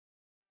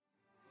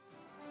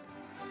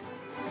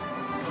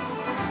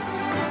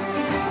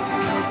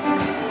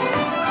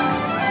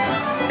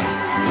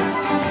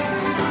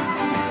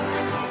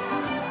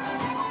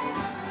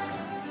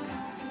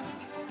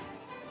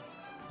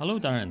Hello,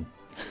 Darren.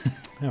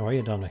 How are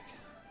you, Dominic?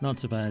 Not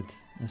so bad.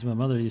 As my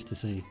mother used to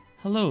say,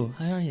 hello,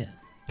 how are you?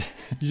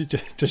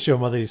 Just your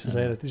mother used to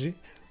say that, did she?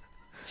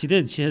 She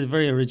did. She had a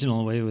very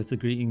original way with the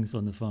greetings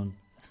on the phone.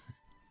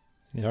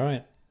 You all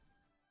right?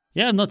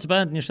 Yeah, not so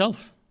bad. And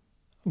yourself?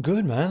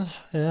 Good, man.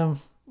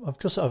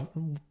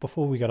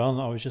 Before we got on,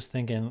 I was just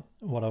thinking,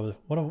 what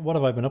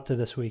have I been up to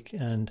this week?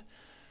 And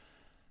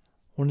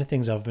one of the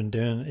things I've been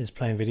doing is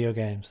playing video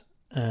games.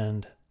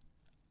 And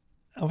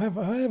have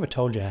I ever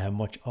told you how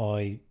much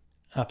I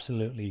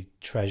absolutely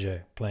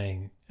treasure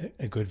playing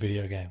a good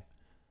video game?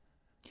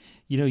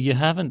 You know, you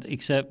haven't,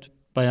 except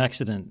by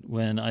accident,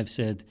 when I've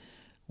said,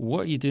 what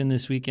are you doing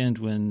this weekend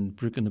when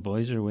Brooke and the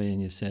boys are away?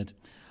 And you said,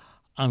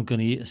 I'm going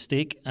to eat a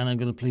steak and I'm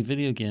going to play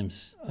video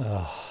games.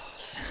 Oh,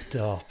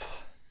 stop.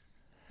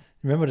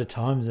 Remember the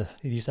times that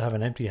you used to have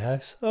an empty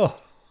house? Oh.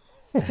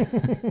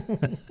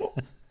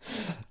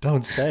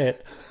 Don't say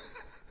it.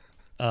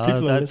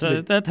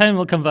 That time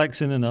will come back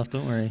soon enough,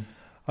 don't worry.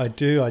 I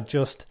do. I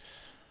just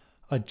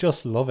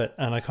love it.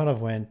 And I kind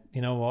of went,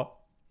 you know what?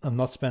 I'm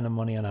not spending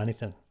money on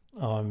anything.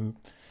 I'm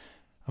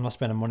not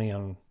spending money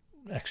on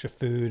extra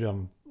food.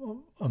 I'm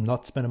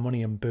not spending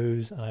money on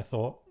booze. And I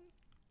thought,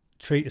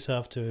 treat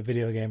yourself to a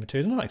video game or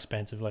two. They're not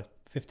expensive, like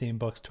 $15,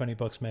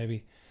 $20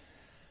 maybe.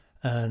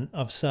 And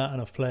I've sat and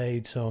I've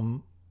played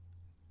some.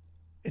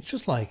 It's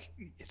just like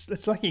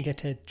it's like you get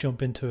to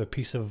jump into a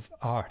piece of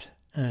art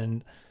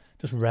and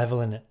just revel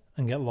in it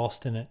and get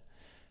lost in it.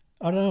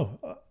 I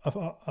don't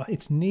know.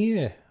 It's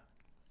near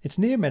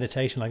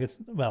meditation. Like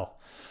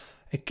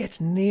it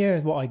gets near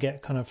what I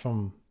get kind of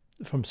from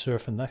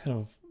surfing. That kind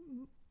of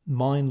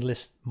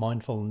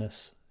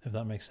mindfulness, if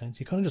that makes sense.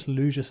 You kind of just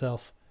lose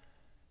yourself.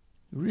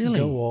 Really?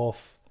 Go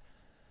off.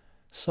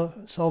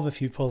 Solve a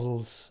few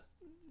puzzles.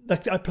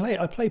 Like I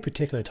play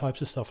particular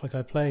types of stuff. Like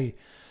I play.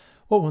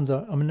 What ones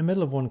are? I'm in the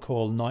middle of one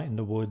called Night in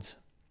the Woods,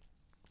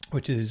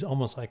 which is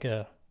almost like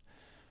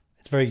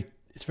it's very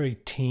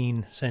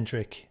teen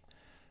centric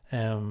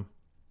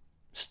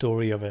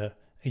story of a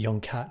young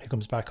cat who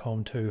comes back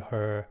home to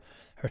her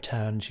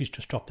town. She's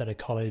just dropped out of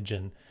college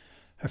and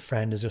her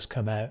friend has just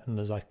come out and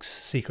there's like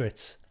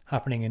secrets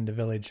happening in the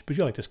village. But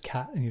you're like this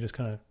cat and you're just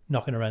kind of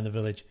knocking around the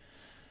village.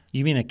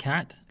 You mean a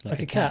cat?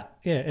 Like a cat.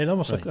 Yeah, it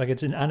almost right. looks like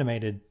it's an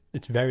animated.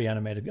 It's very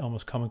animated,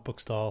 almost comic book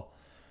style.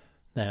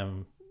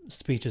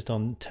 Speeches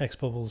done, text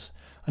bubbles.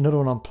 Another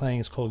one I'm playing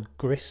is called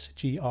Gris,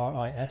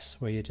 Gris,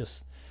 where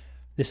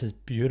this is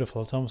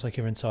beautiful. It's almost like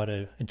you're inside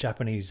a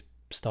Japanese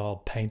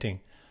style painting,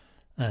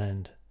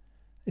 and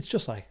it's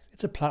just like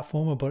it's a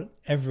platformer, but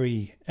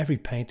every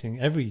painting,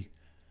 every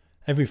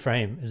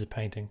frame is a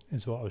painting.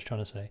 Is what I was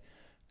trying to say.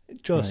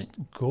 Just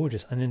right.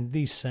 Gorgeous, and then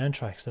these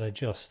soundtracks that are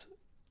just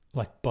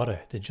like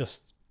butter. They're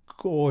just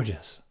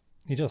gorgeous.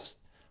 You just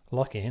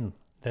lock in.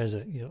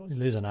 You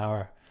lose an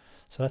hour.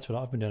 So that's what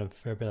I've been doing, a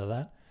fair bit of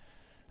that.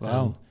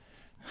 Wow.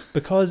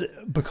 Because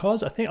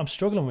I think I'm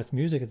struggling with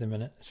music at the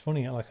minute. It's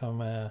funny, like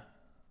I'm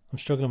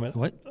struggling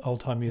with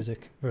old time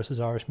music versus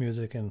Irish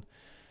music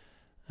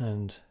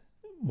and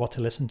what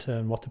to listen to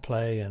and what to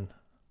play, and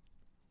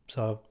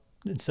so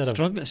instead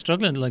of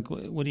struggling, like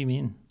what do you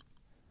mean?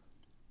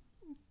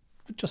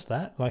 Just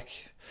that,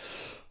 like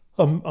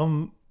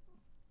I'm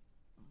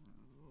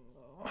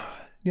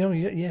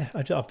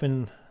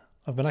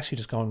I've been actually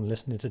just going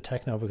listening to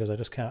techno because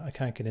I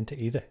can't get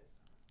into either.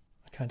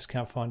 I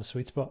can't find a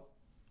sweet spot.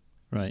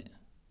 Right.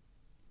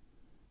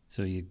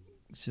 So you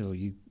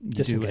do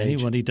Disengage. what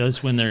anybody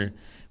does when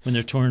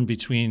they're torn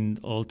between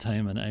old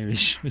time and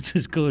Irish, which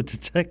is go to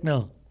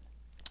techno.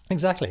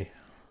 Exactly.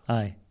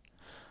 Aye.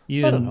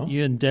 You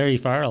and Derry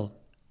Farrell.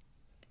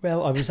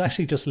 Well, I was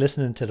actually just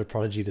listening to The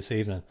Prodigy this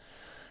evening.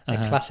 A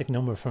classic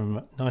number from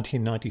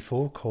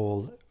 1994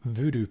 called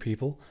Voodoo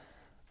People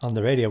on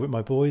the radio with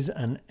my boys,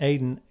 and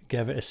Aidan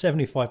gave it a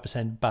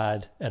 75%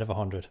 bad out of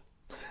 100.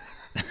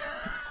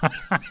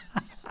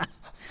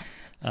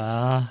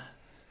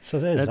 So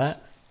there's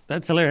that.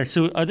 That's hilarious.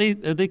 So are they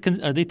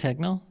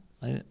techno?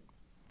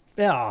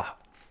 Yeah,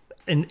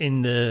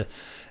 in the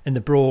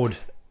broad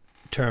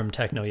term,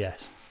 techno,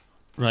 yes.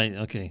 Right.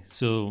 Okay.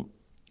 So,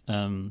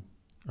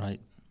 right.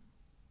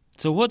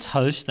 So what's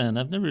house then?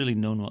 I've never really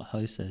known what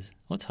house is.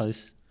 What's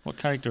house? What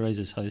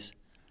characterizes house?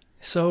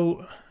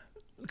 So,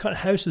 kind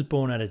of house is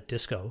born out of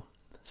disco.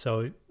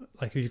 So,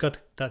 like, if you've got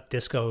that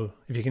disco,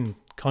 if you can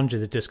conjure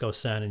the disco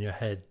sound in your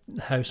head,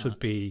 house would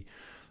be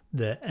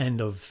the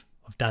end of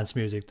dance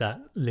music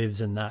that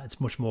lives in that. It's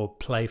much more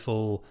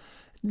playful.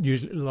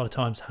 Usually, a lot of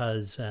times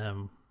has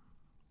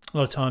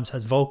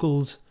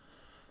vocals.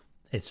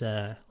 It's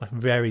like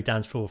very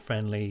dance floor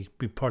friendly.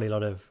 Probably a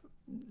lot of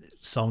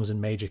songs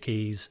in major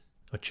keys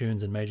or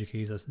tunes in major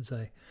keys, I should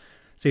say.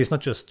 See, it's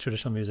not just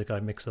traditional music. I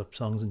mix up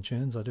songs and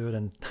tunes. I do it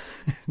in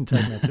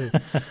techno too.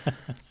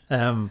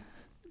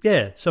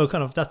 Yeah, so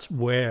kind of that's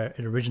where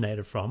it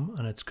originated from,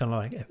 and it's kind of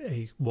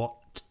like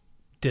what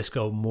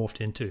disco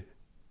morphed into.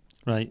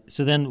 Right.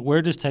 So then,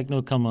 where does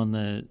techno come on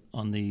the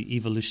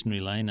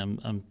evolutionary line?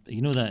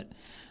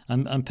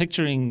 I'm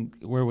picturing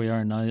where we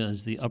are now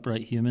as the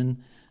upright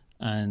human,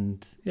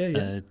 and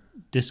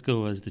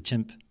disco as the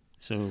chimp.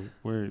 So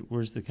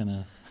where's the kind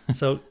of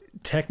So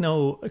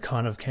techno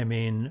kind of came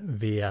in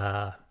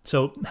via.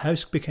 So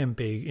house became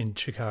big in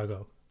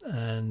Chicago,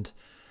 and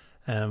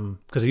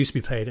because it used to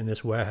be played in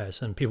this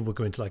warehouse, and people would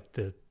go into like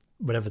the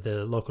whatever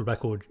the local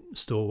record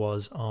store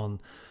was on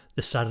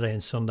the Saturday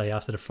and Sunday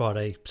after the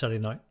Saturday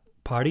night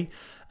party,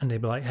 and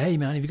they'd be like, "Hey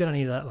man, have you got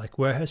any of that like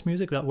warehouse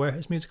music? I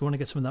want to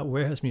get some of that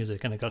warehouse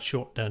music." And it got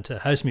short down to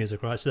house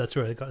music, right? So that's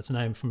where it got its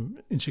name from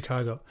in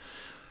Chicago.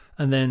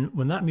 And then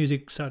when that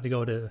music started to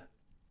go to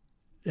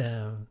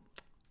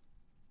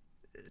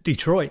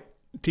Detroit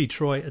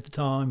at the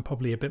time,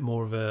 probably a bit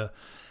more of a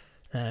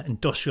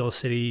industrial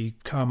city,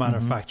 car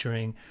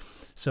manufacturing.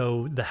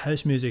 So the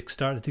house music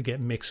started to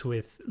get mixed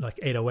with like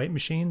 808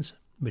 machines,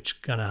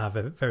 which kind of have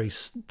a very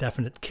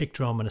definite kick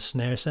drum and a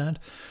snare sound.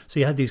 So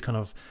you had these kind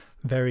of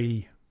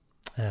very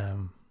a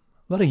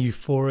lot of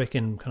euphoric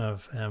and kind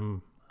of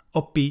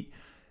upbeat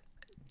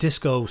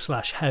disco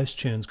 / house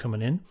tunes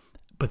coming in,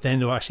 but then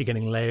they were actually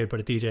getting layered by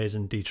the DJs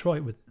in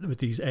Detroit with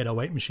these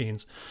 808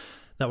 machines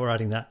that were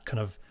adding that kind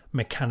of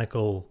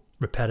mechanical,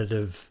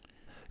 repetitive,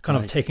 kind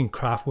of taking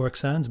Kraftwerk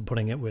sounds and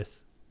putting it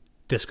with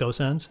disco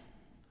sounds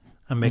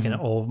and making it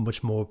all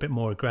a bit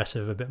more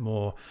aggressive, a bit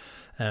more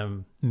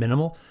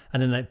minimal.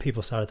 And then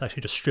people started to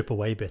actually just strip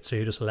away bits, so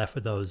you're just left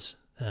with those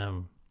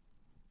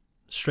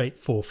straight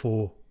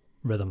 4/4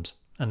 rhythms,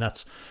 and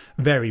that's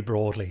very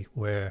broadly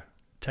where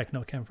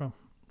techno came from.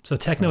 So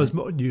techno is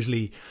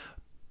usually,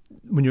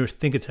 when you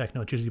think of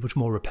techno, it's usually much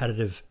more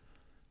repetitive,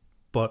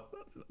 but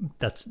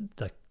that's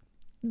like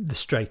the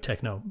straight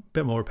techno, a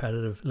bit more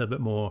repetitive, a little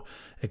bit more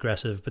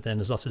aggressive, but then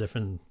there's lots of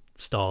different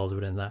styles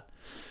within that.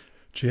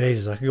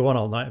 Jesus, I could go on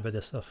all night about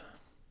this stuff.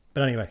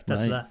 But anyway,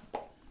 that's that.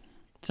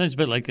 Sounds a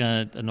bit like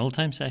an old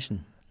time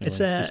session.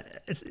 Really.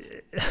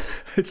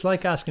 It's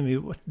like asking me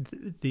what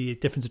the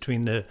difference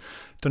between the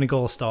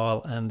Donegal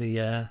style and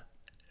the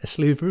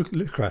Slúth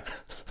Lucra,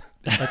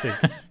 I think.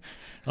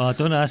 Oh,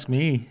 don't ask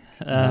me.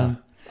 No,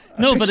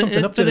 but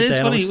something up the other day,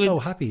 and I was so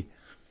happy.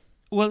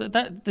 Well,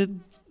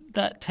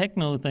 that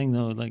techno thing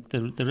though, like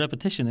the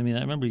repetition. I mean,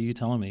 I remember you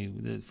telling me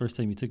the first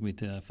time you took me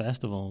to a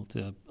festival,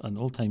 to an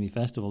old timey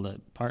festival,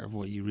 that part of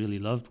what you really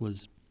loved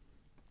was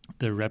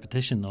the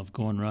repetition of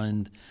going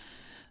around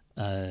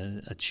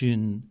a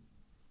tune.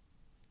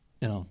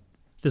 You know,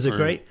 there's a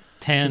great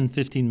 10,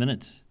 15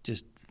 minutes.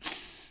 Just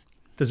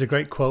there's a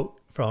great quote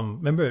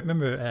from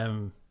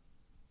remember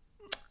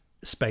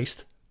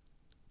Spaced. It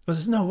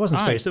wasn't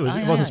Spaced. It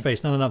wasn't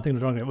Spaced. No, I'm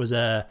thinking wrong. It was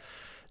the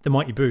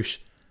Mighty Boosh.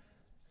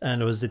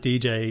 And it was the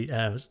DJ,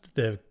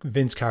 the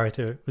Vince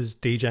character was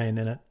DJing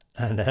in it.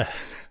 And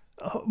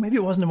maybe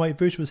it wasn't the Mighty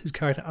Boosh, it was his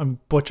character. I'm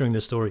butchering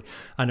this story.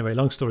 Anyway,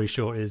 long story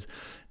short is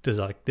there's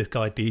like this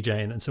guy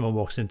DJing and someone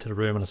walks into the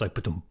room and it's like,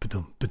 ba-dum,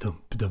 ba-dum,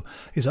 ba-dum, ba-dum.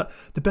 He's like,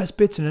 the best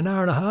bits in an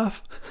hour and a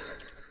half.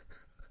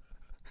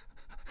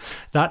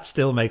 That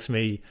still makes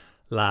me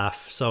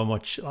laugh so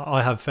much.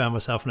 I have found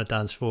myself on a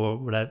dance floor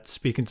without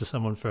speaking to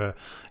someone for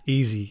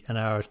easy an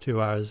hour, 2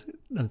 hours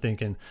and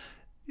thinking,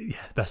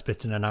 yeah, the best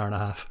bits in an hour and a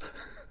half.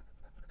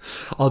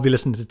 I'll be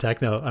listening to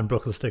techno and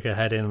Brooke will stick her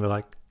head in and be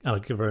like, I'll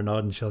give her a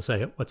nod and she'll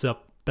say, what's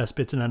up? Best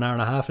bits in an hour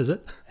and a half, is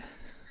it?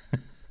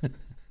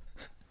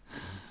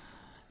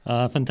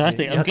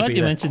 Fantastic.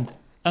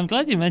 I'm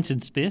glad you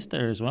mentioned Space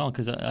there as well,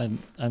 because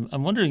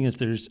I'm wondering if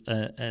there's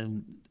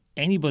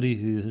anybody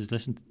who has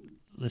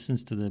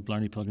listens to the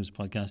Blarney Pilgrims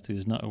podcast who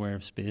is not aware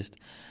of Spaced,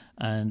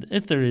 and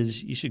if there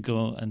is, you should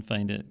go and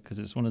find it, because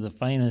it's one of the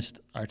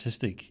finest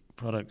artistic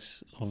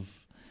products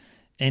of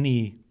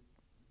any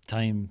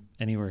time,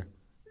 anywhere.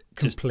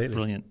 Completely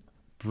Just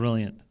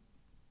brilliant.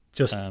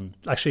 Just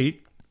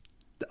actually,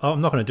 I'm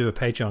not going to do a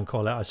Patreon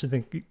call out. I just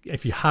think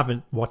if you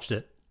haven't watched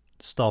it,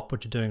 stop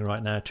what you're doing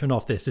right now. Turn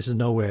off this. This is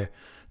nowhere.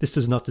 This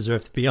does not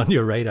deserve to be on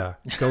your radar.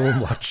 Go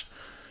and watch.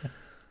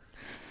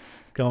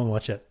 Go and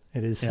watch it.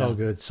 It is so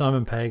good.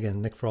 Simon Pegg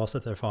and Nick Frost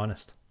at their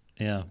finest.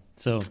 Yeah.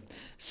 So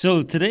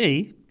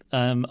today,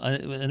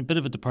 a bit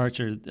of a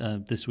departure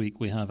this week.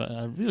 We have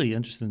a really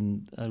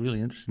interesting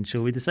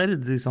show. We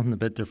decided to do something a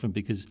bit different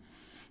because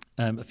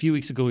a few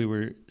weeks ago we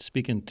were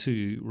speaking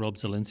to Rob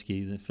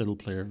Zielinski, the fiddle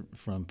player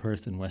from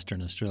Perth in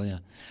Western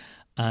Australia,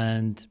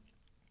 and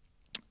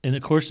in the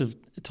course of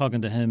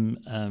talking to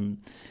him,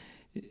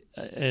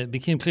 it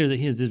became clear that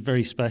he has this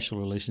very special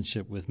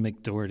relationship with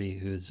Mick Doherty,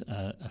 who is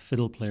a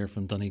fiddle player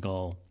from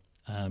Donegal,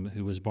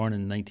 who was born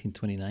in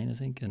 1929, I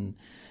think, and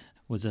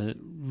was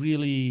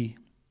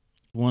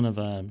one of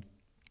a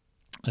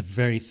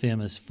very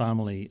famous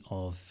family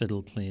of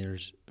fiddle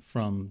players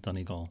from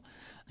Donegal.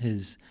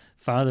 His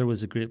father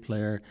was a great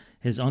player.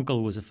 His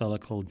uncle was a fellow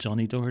called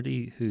Johnny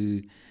Doherty,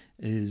 who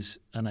is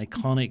an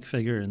iconic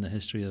figure in the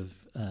history of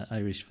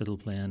Irish fiddle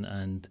playing,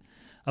 and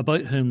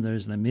about whom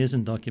there's an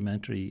amazing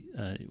documentary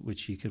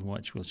which you can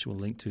watch, which we'll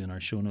link to in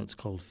our show notes,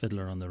 called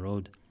Fiddler on the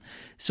Road.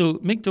 So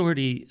Mick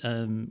Doherty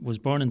was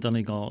born in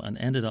Donegal and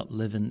ended up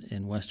living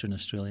in Western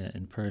Australia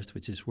in Perth,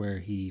 which is where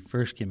he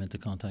first came into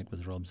contact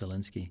with Rob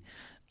Zielinski.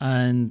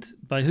 And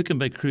by hook and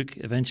by crook,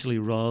 eventually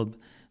Rob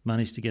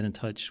managed to get in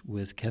touch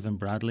with Kevin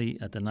Bradley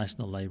at the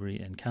National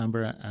Library in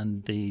Canberra,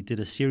 and they did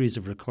a series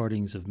of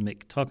recordings of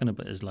Mick talking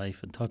about his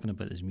life and talking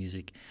about his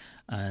music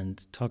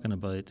and talking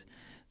about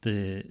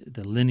the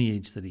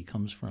lineage that he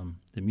comes from,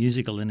 the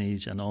musical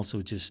lineage, and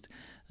also just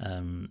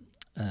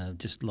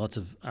lots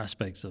of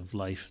aspects of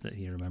life that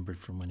he remembered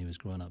from when he was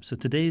growing up. So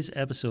today's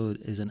episode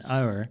is an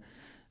hour,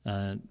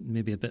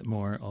 maybe a bit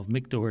more, of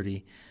Mick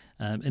Doherty,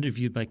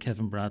 interviewed by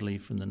Kevin Bradley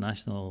from the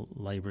National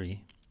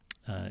Library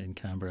in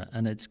Canberra.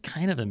 And it's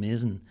kind of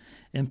amazing,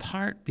 in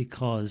part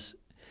because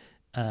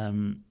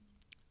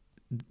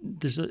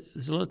there's a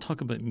lot of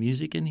talk about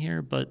music in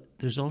here, but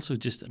there's also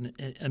just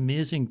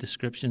amazing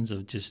descriptions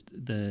of just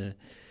the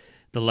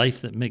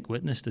life that Mick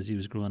witnessed as he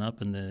was growing up,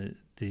 and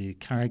the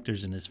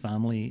characters in his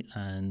family.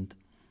 And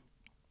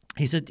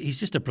he's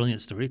just a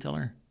brilliant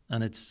storyteller,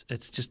 and it's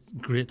just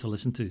great to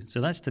listen to. So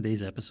that's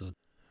today's episode.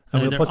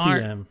 And we'll put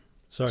the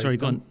sorry,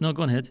 go on. No,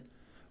 go on ahead.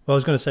 Well, I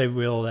was going to say,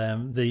 we'll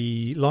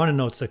the liner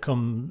notes that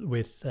come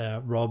with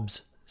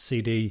Rob's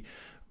CD,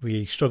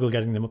 we struggled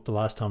getting them up the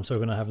last time, so we're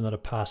going to have another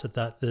pass at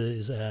that.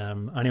 There's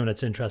anyone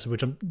that's interested,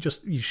 which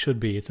you should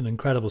be. It's an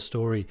incredible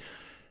story.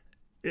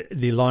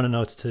 The liner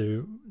notes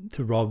to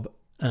Rob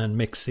and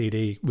Mick's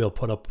CD we'll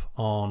put up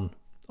on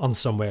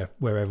somewhere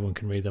where everyone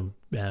can read them.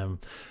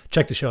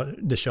 Check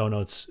the show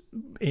notes,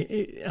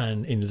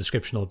 and in the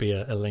description will be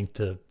a link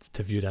to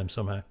view them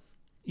somehow.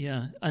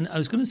 Yeah, and I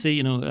was going to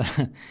say,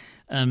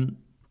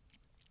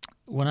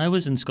 when I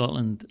was in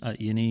Scotland at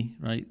uni,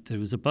 right, there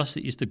was a bus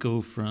that used to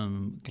go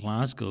from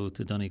Glasgow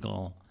to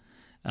Donegal,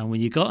 and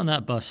when you got on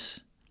that bus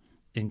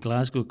in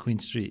Glasgow Queen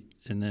Street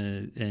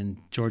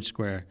in George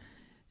Square,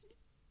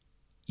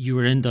 you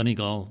were in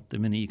Donegal the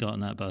minute you got on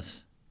that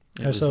bus.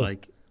 It was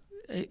like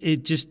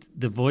it just,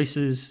 the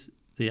voices,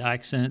 the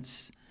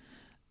accents,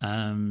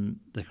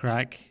 the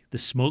crack, the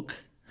smoke.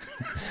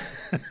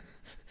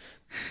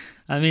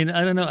 I mean,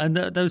 I don't know. And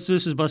this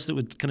was a bus that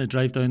would kind of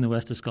drive down the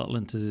west of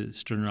Scotland to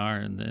Stranraer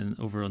and then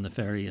over on the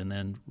ferry and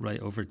then right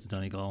over to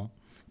Donegal.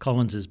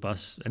 Collins's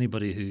bus.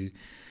 Anybody who's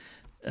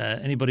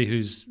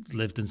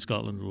lived in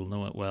Scotland will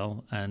know it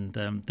well. And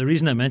the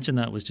reason I mentioned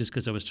that was just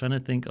because I was trying to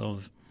think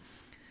of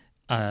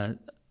an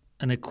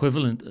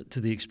equivalent to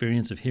the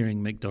experience of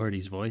hearing Mick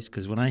Doherty's voice.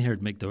 Because when I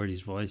heard Mick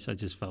Doherty's voice, I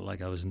just felt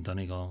like I was in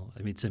Donegal. I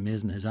mean, it's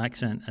amazing, his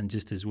accent and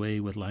just his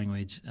way with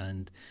language,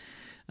 and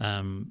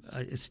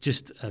it's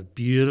just a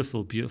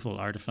beautiful, beautiful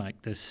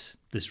artifact, this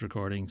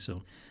recording.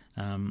 So,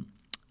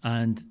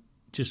 and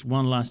just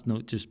one last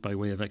note, just by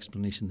way of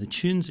explanation, the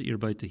tunes that you're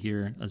about to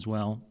hear as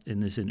well in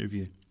this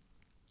interview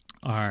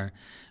are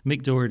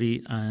Mick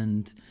Doherty,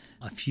 and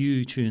a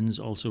few tunes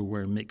also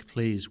where Mick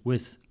plays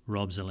with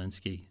Rob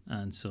Zielinski.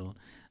 And so,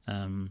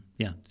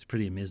 it's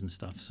pretty amazing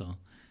stuff. So,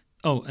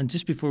 and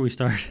just before we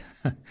start,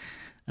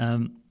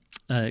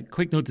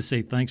 quick note to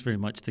say thanks very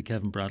much to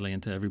Kevin Bradley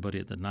and to everybody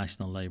at the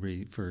National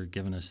Library for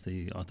giving us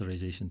the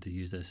authorization to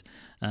use this.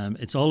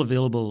 It's all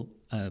available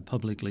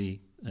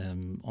publicly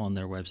on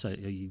their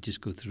website. You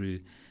just go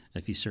through,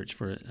 if you search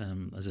for it,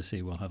 as I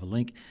say, we'll have a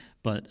link.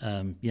 But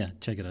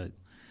check it out.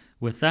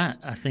 With that,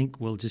 I think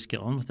we'll just get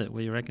on with it. What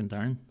do you reckon,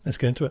 Darren? Let's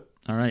get into it.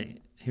 All right,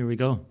 here we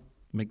go.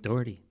 Mick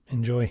Doherty.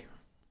 Enjoy.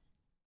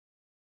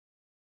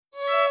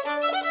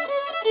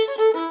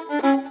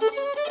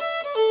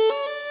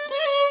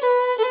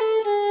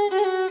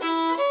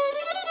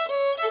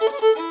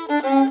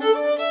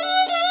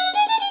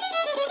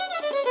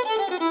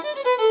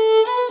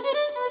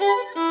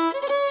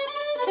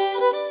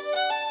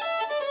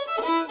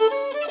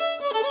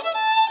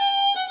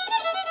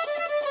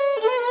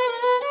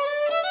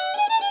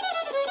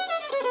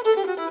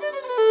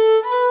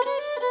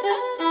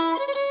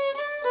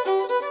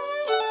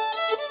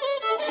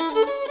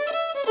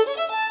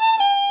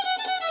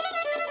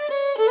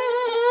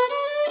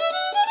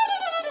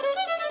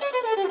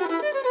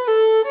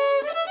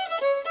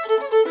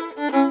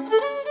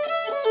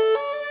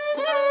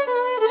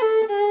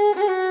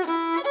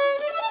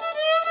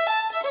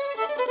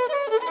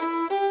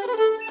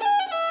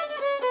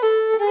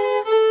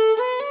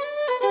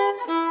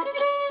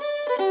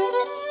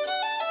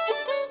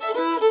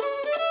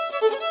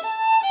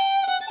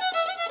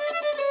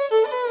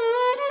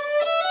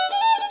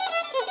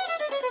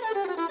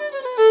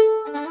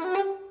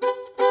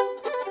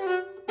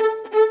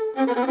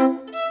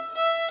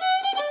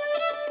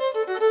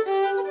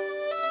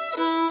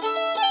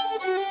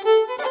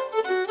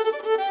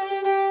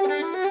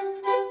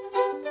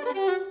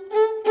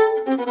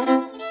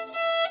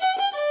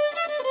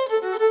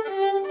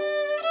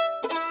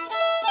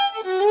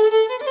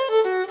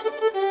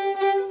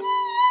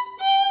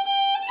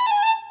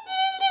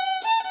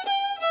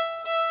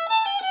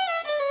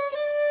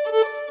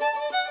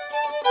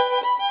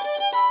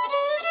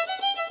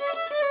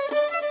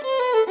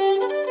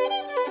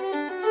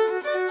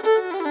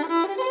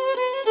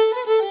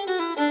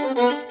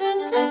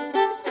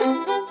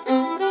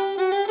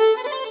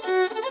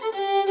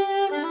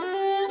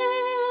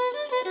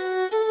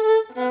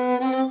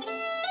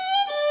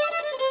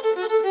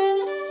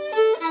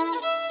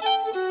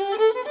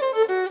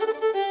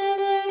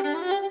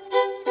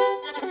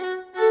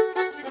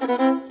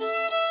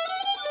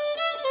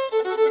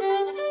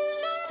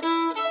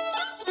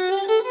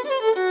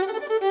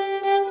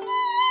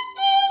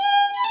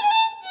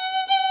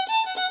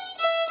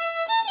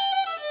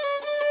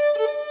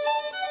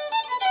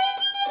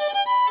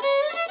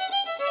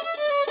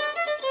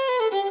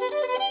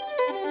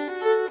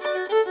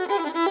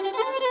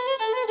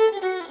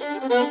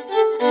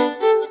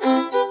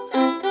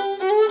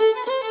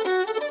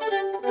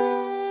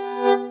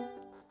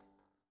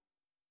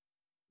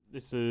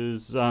 This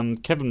is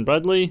Kevin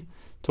Bradley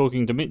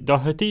talking to Mick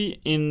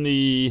Doherty in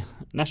the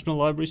National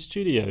Library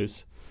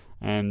studios.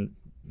 And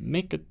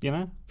Mick,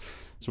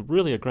 it's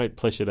really a great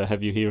pleasure to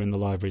have you here in the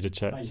library to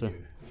chat. Thank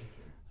you.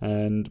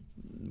 And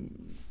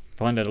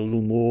find out a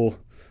little more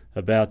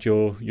about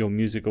your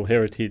musical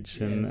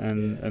heritage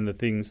and the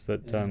things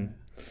that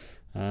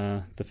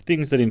the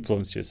things that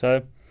influenced you.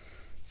 So,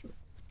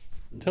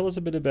 tell us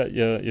a bit about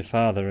your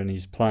father and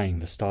his playing,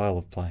 the style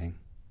of playing.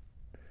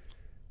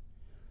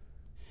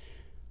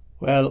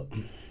 Well,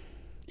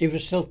 he was a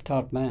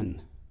self-taught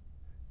man.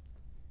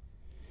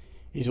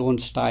 His own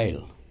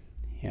style.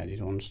 He had his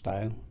own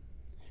style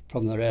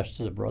from the rest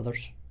of the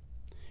brothers.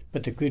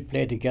 But they could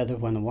play together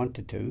when they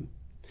wanted to.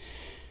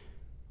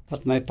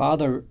 But my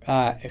father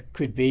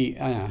could be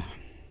an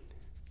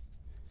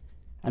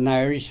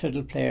Irish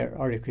fiddle player,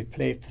 or he could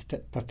play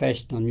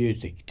professional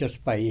music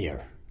just by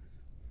ear.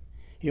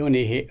 He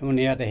only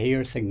had to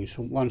hear things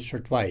once or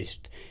twice,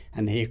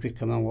 and he could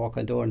come and walk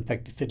a door and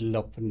pick the fiddle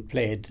up and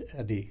play it,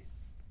 and he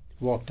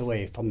walked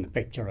away from the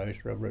picture house,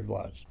 wherever it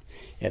was.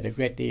 He had a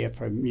great ear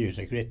for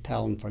music, great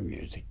talent for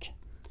music.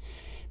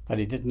 But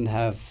he didn't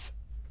have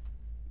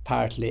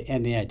partly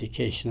any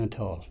education at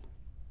all.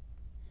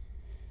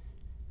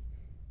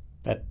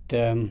 But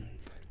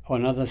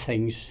on other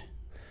things...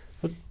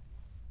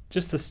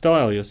 Just the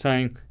style, you're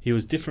saying he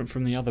was different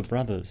from the other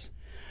brothers.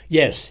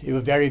 Yes, he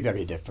was very,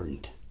 very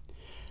different.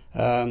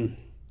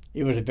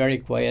 He was a very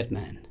quiet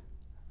man.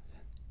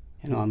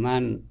 A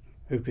man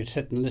who could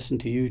sit and listen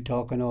to you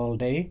talking all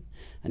day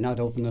and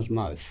not open his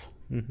mouth.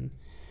 Mm-hmm.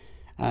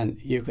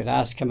 And you could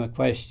ask him a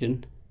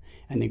question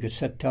and he could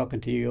sit talking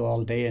to you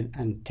all day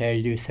and tell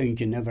you things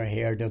you never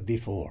heard of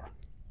before.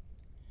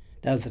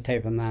 That's the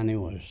type of man he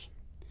was.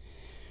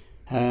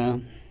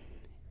 And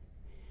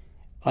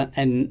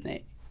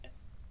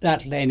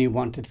that lane he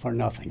wanted for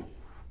nothing.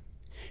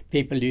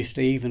 People used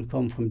to even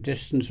come from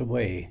distance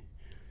away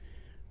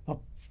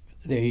up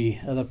the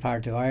other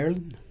part of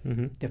Ireland,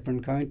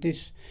 different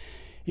counties.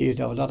 He would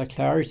have a lot of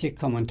clergy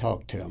come and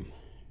talk to him.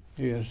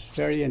 He was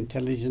very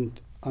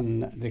intelligent on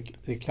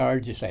the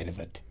clergy side of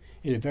it.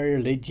 He was a very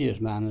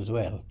religious man as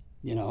well,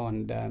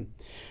 and a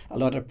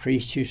lot of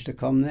priests used to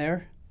come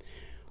there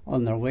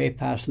on their way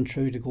passing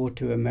through to go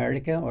to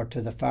America or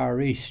to the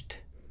Far East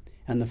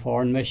and the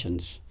foreign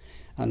missions.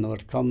 And they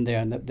would come there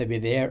and they'd be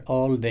there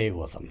all day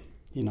with him,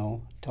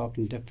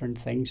 talking different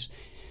things,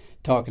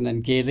 talking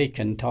in Gaelic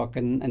and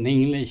talking in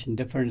English and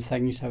different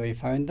things, how he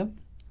found them.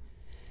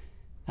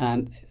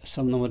 And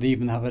some of them would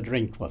even have a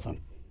drink with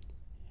him.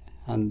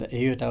 And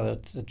he would have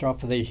a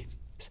drop of the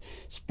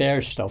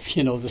spare stuff,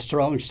 the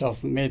strong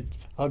stuff made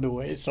out of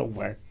way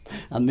somewhere.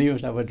 And he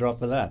would have a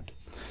drop of that.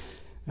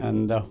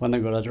 And when they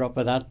got a drop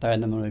of that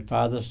down, and when my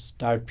father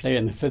started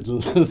playing the fiddle,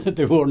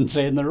 they weren't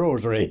saying the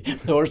rosary.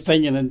 They were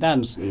singing and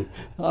dancing.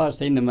 I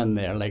seen them in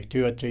there, like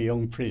 2 or 3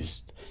 young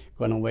priests,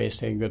 going away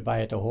saying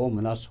goodbye to home,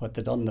 and that's what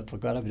they done. They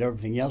forgot about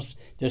everything else,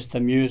 just the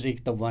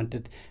music they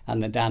wanted,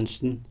 and the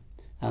dancing,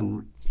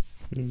 and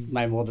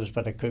my mother's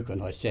bit of cooking,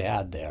 what she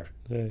had there.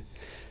 Yeah.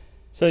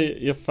 So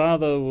your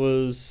father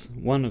was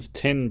one of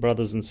 10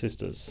 brothers and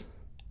sisters?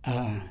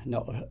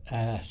 No,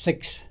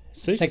 6.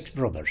 6? 6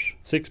 brothers.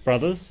 6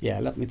 brothers? Yeah,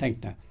 let me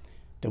think now.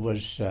 There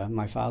was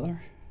my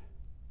father,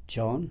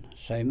 John,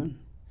 Simon,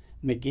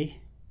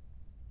 Mickey,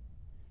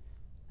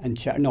 and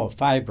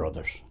 5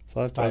 brothers.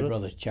 5 brothers? 5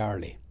 brothers,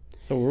 Charlie.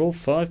 So were all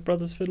 5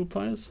 brothers fiddle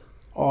players?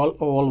 All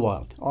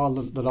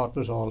the lot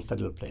was all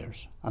fiddle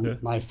players.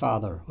 And my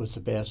father was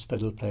the best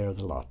fiddle player of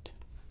the lot.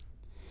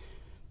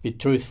 Be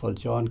truthful,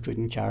 John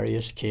couldn't carry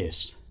his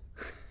case.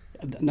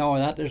 No,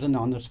 that is an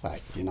honest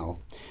fact,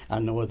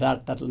 And with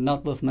that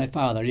not with my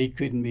father, he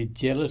couldn't be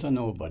jealous of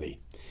nobody.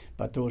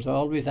 But there was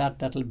always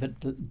that little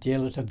bit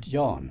jealous of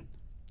John.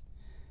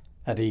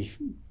 That he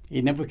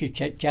never could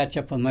catch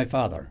up with my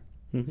father.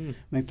 Mm-hmm.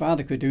 My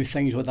father could do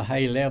things with a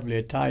high level,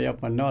 he'd tie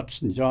up on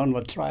knots, and John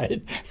would try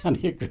it, and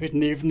he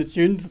couldn't even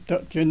tune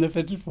the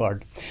fiddle for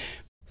it.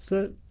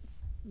 So,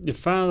 your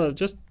father,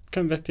 just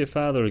coming back to your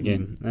father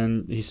again,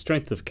 and his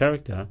strength of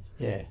character.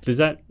 Yeah. Does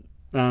that,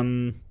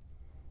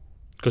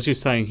 because you're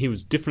saying he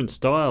was different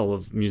style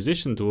of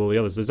musician to all the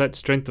others, is that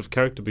strength of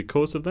character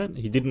because of that?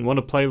 He didn't want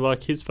to play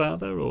like his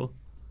father, or?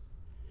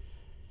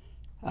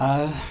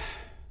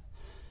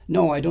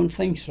 No, I don't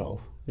think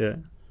so. Yeah.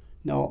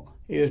 No,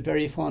 he was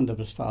very fond of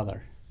his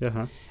father.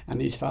 Uh-huh.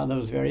 And his father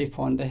was very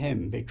fond of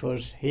him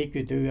because he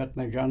could do what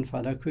my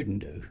grandfather couldn't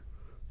do.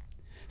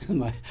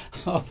 I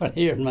often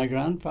hear my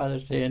grandfather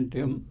saying to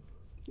him,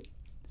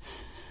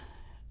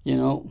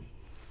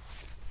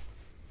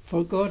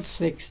 for God's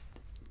sakes,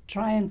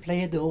 try and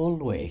play it the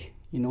old way,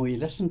 you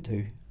listen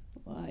to.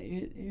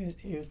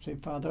 He would say,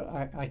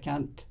 Father, I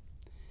can't.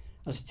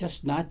 It's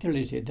just natural,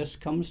 he said, this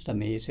comes to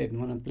me. He said,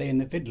 when I'm playing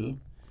the fiddle,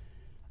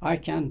 I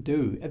can't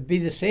do. It'd be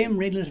the same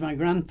reel as my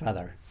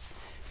grandfather,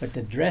 but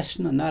the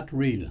dressing on that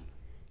reel,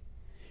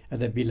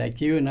 it'd be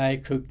like you and I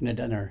cooking a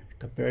dinner,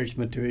 compares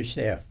me to a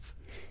chef.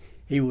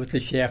 He was the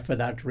chef of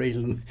that reel,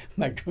 and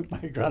my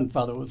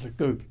grandfather was the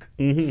cook.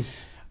 Mm-hmm.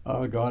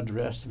 Oh, God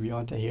rest if you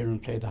want to hear him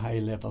play the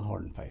high-level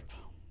hornpipe.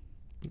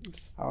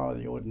 Oh,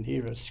 you wouldn't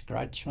hear a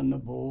scratch on the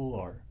bow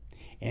or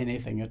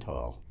anything at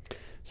all.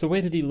 So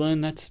where did he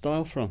learn that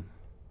style from?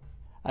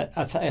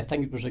 I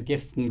think it was a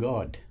gift from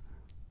God.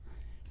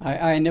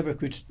 I never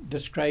could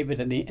describe it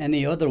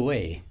any other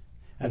way.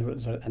 It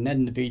was an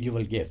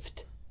individual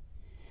gift.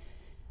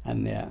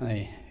 And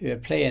you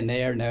play an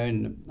air now,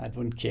 and I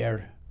wouldn't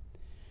care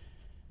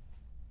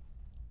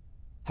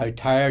how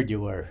tired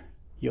you were.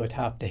 You would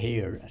have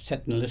to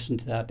sit and listen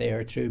to that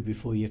air through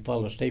before you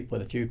fall asleep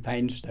with a few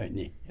pints down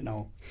you, you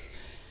know.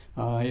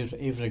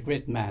 He was a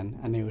great man,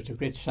 and he was a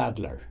great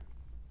saddler.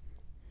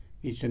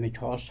 He's in the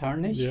cross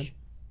harness. Yeah.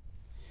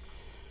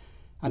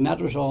 And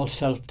that was all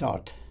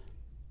self-taught.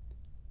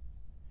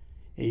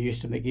 He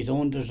used to make his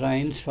own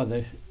designs for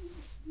the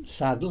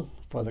saddle,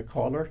 for the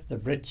collar, the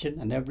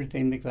breeching, and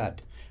everything like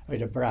that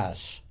out of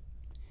brass.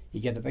 You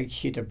get a big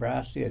sheet of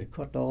brass, you had to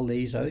cut all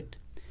these out,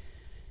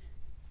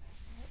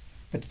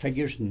 put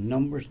figures and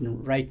numbers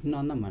and writing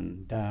on them,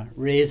 and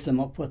raise them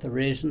up with a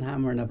raising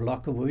hammer and a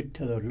block of wood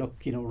till they would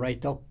look,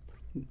 right up,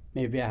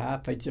 maybe a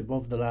half inch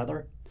above the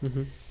leather.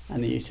 Mm-hmm.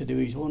 And he used to do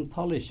his own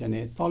polish, and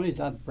he'd polish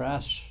that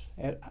brass.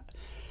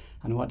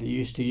 And what he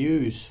used to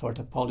use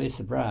to polish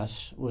the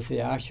brass was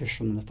the ashes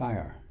from the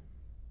fire.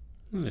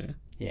 Oh, yeah.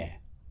 Yeah.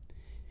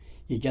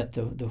 You get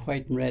the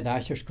white and red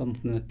ashes come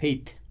from the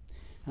peat,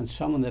 and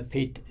some of the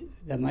peat,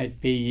 there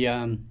might be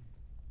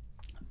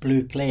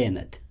blue clay in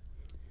it.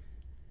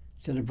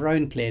 So the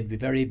brown clay would be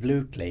very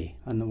blue clay,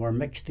 and they were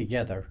mixed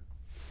together.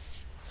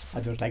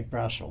 It was like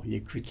Brasso.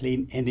 You could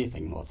clean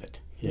anything with it.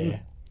 Yeah.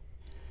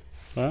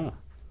 Wow.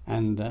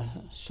 And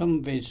some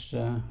of his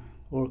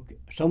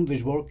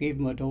work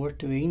even went over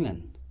to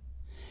England,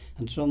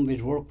 and some of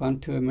his work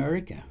went to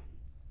America.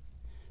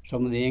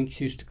 Some of the inks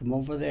used to come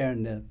over there,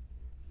 and the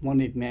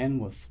moneyed men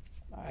with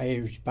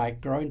Irish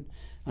background,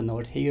 and they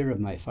would hear of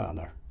my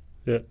father.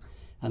 Yeah.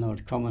 And they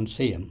would come and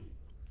see him.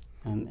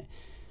 And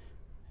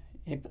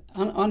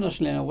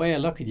honestly, in a way I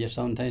look at you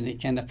sometimes, he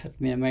kind of put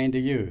me in mind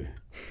of you.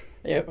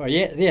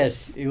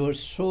 Yes, he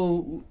was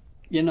so,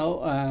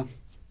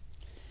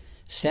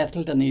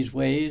 settled in his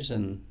ways,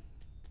 and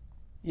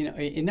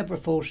he never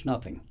forced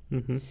nothing.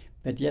 Mm-hmm.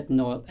 But yet,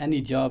 any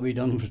job he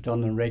done was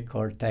done in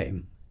record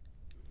time.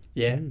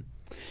 Yeah. Mm.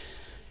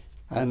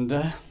 And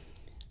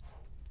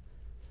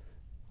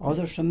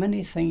there's so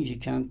many things you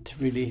can't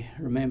really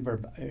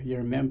remember. You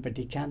remember, but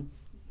you can't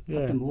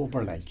put them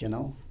over,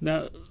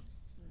 Now,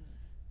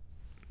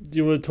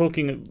 you were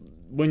talking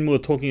when we were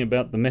talking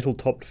about the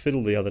metal-topped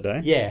fiddle the other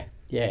day. Yeah.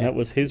 That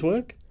was his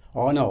work?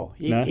 Oh no,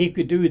 he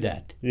could do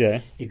that.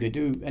 Yeah. He could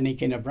do any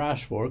kind of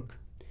brass work,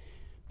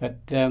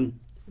 but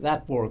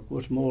that work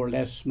was more or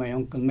less my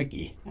Uncle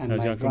Mickey and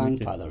my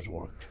grandfather's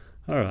work.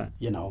 All right.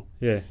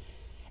 Yeah.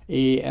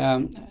 He,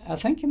 I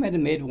think he might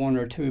have made one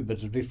or two, but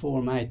it was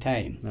before my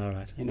time. All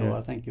right.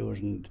 I think he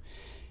wasn't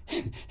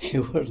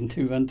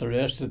too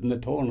interested in the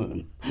tone of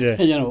them. Yeah.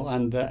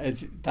 And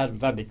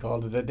that he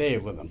called it a day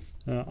with them.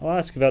 I'll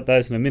ask about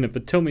those in a minute,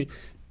 but tell me,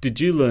 did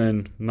you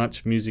learn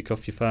much music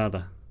off your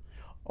father?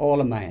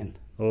 All of mine.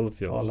 All of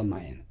yours? All of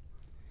mine.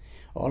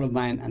 All of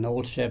mine, and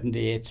old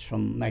 78s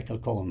from Michael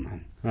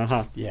Coleman.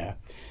 Uh-huh. Yeah.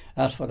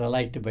 That's what I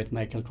liked about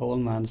Michael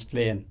Coleman's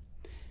playing.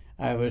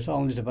 I was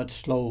always a bit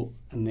slow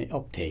in the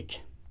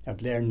uptake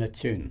of learning the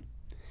tune,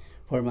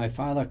 where my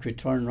father could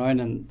turn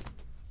round and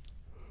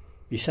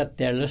be sit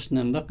there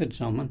listening and look at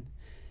someone,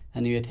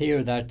 and you'd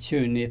hear that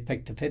tune, he'd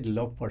pick the fiddle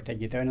up or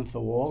take it down off the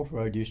wall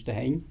where it used to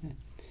hang,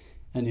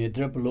 and you'd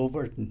dribble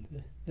over it,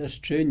 and this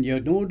tune,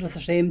 you'd know it was the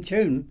same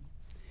tune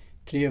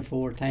 3 or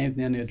 4 times,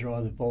 and then you'd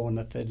draw the bow on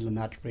the fiddle, and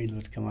that reel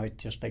would come out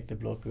just like the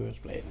bloke who was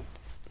playing it.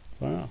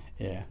 Wow.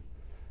 Yeah.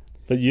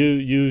 But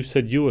you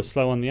said you were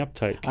slow on the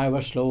uptake. I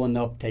was slow on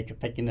the uptake of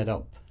picking it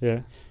up.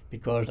 Yeah.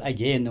 Because,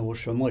 again, there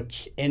was so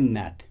much in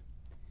that.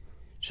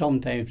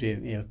 Sometimes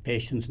you have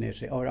patients and they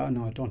say, oh,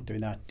 no, don't do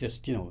that.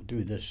 Just,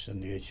 do this,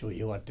 and they show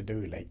you what to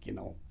do,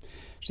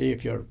 See,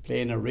 if you're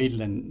playing a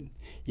reel and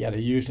you had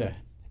to use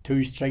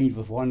 2 strings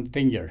with 1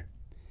 finger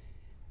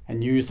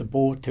and use the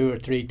bow 2 or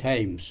 3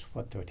 times,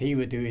 what he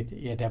would do,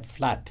 he'd have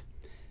flat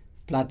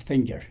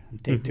finger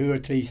and take 2 or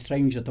 3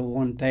 strings at the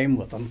one time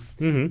with them.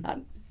 Mm-hmm.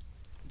 And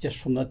just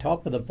from the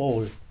top of the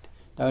bowl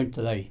down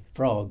to the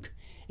frog,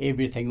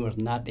 everything was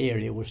in that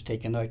area was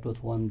taken out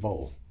with 1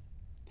 bow.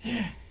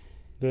 Yeah.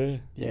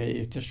 Yeah,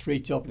 you just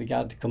reach up and you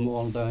got to come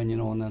all down,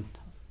 and then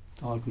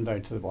all come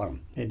down to the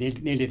bottom. They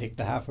nearly take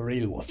the half a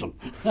reel with them.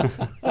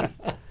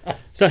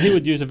 So he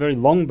would use a very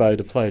long bow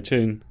to play a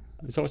tune.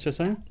 Is that what you're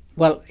saying?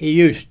 Well, he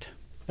used,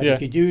 but Yeah.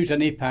 he could use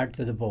any part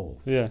of the bow.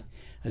 Yeah.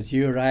 As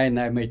you or I and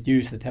I might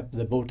use the tip of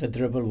the bow to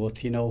dribble with,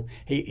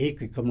 he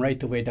could come right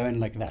the way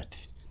down like that.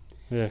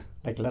 Yeah.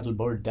 Like a little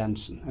bird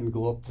dancing, and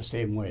go up the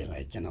same way,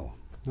 Oh,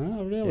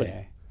 really?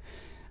 Yeah.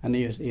 And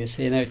he was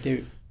saying out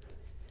there,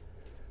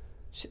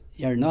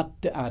 you're not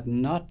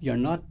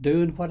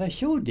doing what I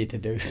showed you to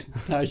do.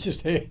 I used to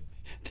say,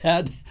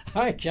 Dad,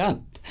 I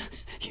can't.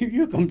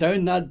 you come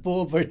down that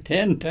bow about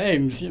 10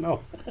 times, you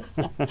know.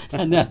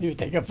 And then you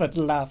take a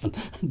fiddle laugh and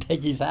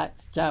take his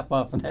cap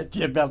off and hit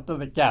your belt to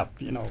the cap,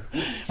 you know.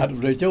 That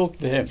was a joke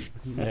to him.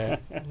 Yeah,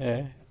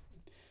 yeah.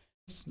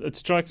 It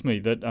strikes me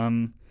that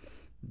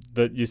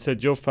that you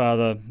said your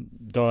father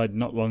died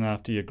not long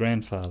after your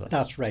grandfather.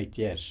 That's right,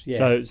 yes.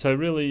 Yeah. So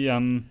really,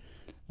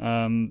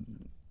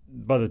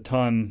 by the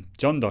time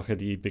John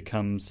Doherty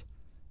comes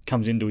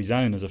into his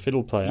own as a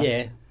fiddle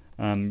player,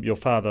 your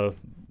father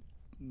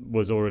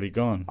was already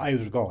gone. I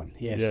was gone,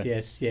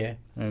 yes, yeah.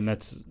 And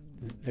that's...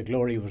 The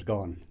glory was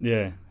gone.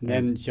 Yeah. And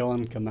then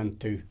John came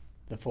into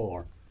the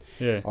fore.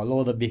 Yeah.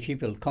 Although the big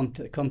people come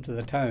to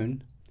the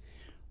town,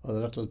 or the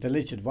little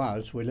village it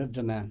was, we lived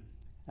in a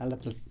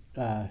little,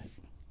 what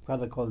do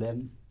they call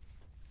them?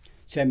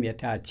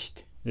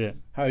 Semi-attached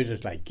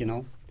houses, like, you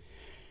know.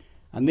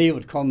 And they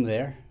would come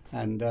there,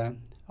 and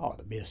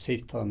there'd be a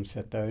seat for them to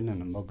sit down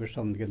and a mug or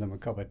something to give them a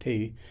cup of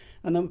tea.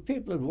 And then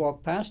people would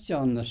walk past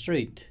John in the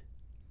street,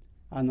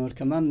 and they would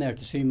come in there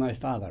to see my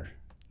father.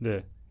 Yeah.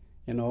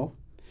 You know,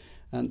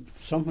 and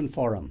something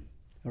for him.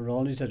 There was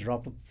always a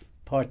drop of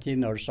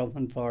poteen or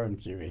something for him,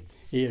 Kiwi.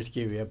 Here's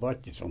Kiwi, I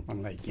bought you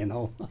something, like, you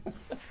know.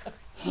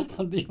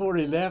 And before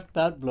he left,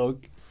 that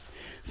bloke,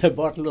 the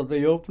bottle would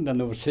be opened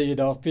and they would see it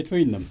off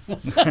between them.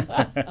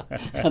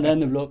 And then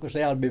the bloke would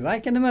say, I'll be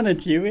back in a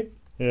minute, Kiwi.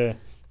 Yeah.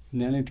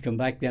 And then he'd come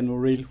back then with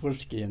real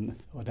whisky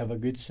and would have a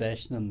good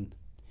session, and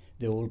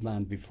the old man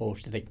would be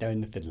forced to take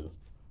down the fiddle.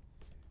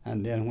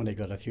 And then when he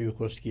got a few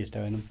whiskies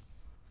down him,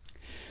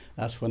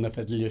 that's when the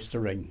fiddle used to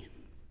ring.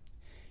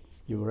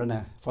 You were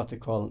in what they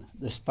call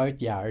the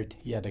spout yard.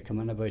 You had to come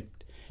in about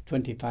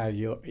 25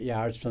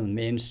 yards from the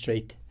main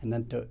street, and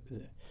then to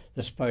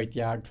the spout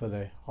yard where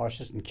the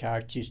horses and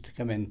carts used to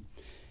come in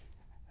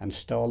and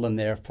stall them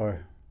there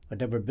for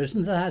whatever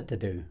business they had to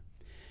do.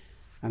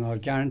 And I'll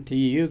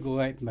guarantee you go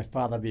out, my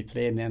father be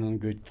playing then on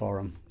good for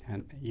him,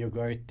 and you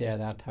go out there,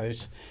 that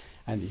house,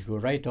 and you go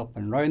right up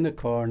and round the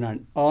corner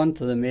and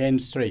onto the main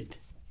street,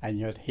 and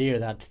you'd hear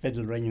that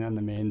fiddle ringing on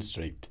the main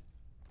street.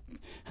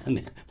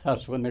 And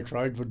that's when the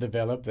crowd would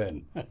develop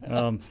then.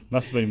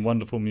 Must have been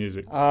wonderful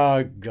music.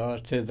 Oh,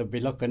 God, so they'd be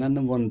looking in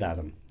and wondering at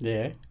him.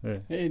 Yeah.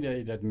 He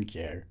didn't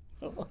care.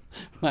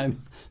 My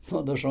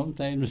mother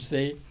sometimes would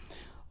say,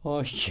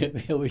 oh,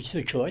 shit, I wish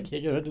to God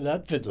you got rid of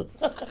that fiddle.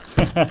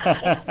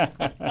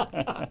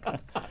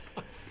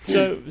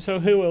 So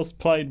who else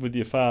played with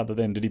your father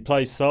then? Did he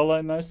play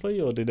solo mostly,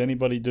 or did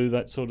anybody do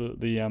that sort of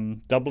the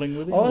doubling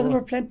with him? Oh, there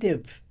were plenty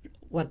of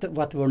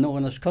what were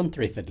known as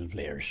country fiddle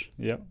players.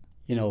 Yeah.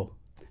 You know,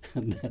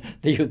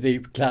 they would be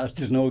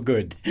classed as no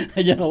good.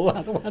 You know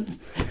what?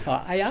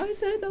 I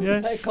said,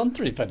 a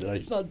country fiddler.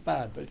 He's not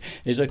bad, but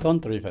he's a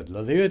country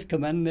fiddler. They would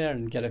come in there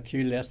and get a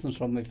few lessons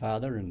from my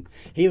father, and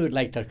he would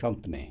like their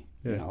company,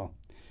 you know.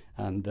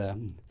 And,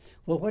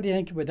 well, what do you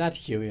think about that,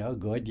 Hughie? Oh,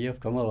 God,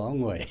 you've come a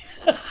long way.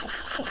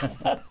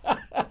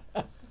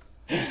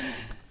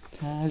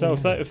 So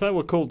if they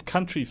were called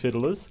country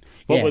fiddlers,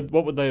 what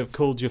would they have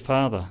called your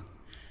father?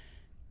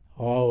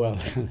 Oh, well,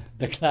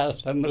 the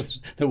class and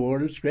the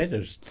world's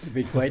greatest, to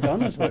be quite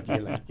honest with you,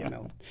 like, you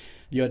know.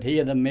 You'd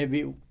hear them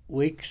maybe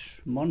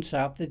weeks, months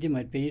after you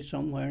might be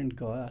somewhere and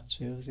go, that's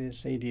they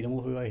say, do you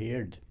know who I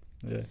heard?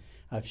 Yeah.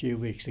 A few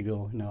weeks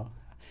ago, no,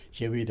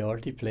 Hughie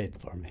Doherty played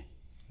for me.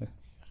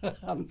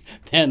 And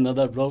then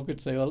another bloke would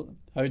say, well,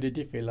 how did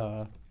you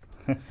feel?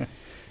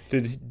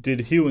 Did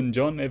Hugh and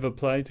John ever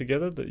play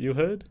together that you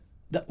heard?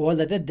 Well,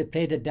 they did. They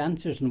played at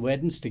dances and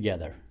weddings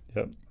together.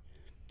 Yep.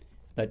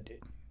 But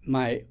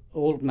my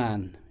old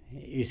man,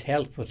 his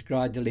health was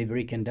gradually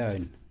breaking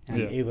down,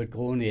 and he would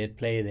go and he'd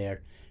play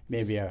there.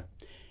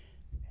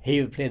 He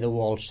would play the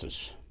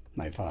waltzes,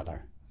 my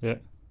father. Yeah.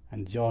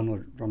 And John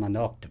would run an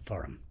octave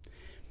for him.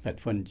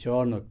 But when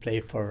John would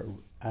play for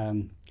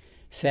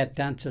set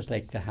dances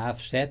like the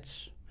half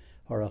sets,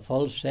 or a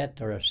full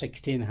set, or a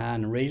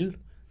 16-hand reel,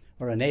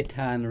 or an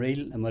 8-hand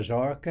reel, a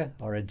mazurka,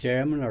 or a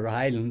German, or a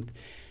Highland,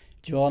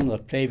 John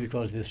would play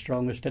because he was the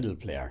strongest fiddle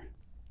player.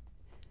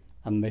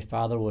 And my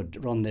father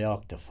would run the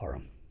octave for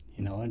him,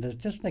 you know, and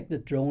it's just like the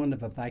droning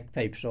of a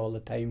bagpipes all the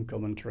time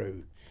coming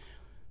through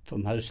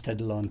from his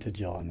fiddle on to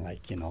John,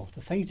 like, you know.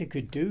 The things he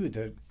could do,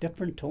 the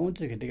different tones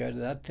he could take out of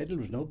that fiddle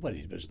was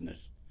nobody's business.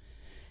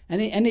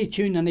 Any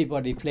tune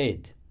anybody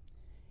played,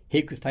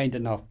 he could find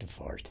an octave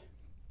for it,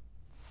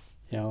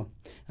 you know.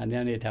 And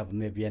then he'd have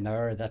maybe an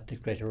hour that to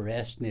get a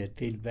rest, and he'd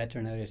feel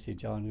better. Now you see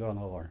John going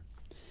over.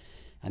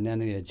 And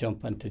then he'd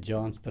jump into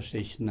John's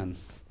position, and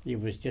he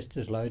was just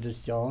as loud as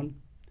John,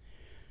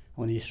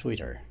 only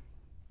sweeter,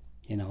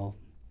 you know,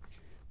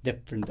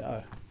 different.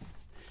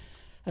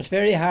 It's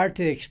very hard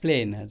to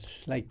explain.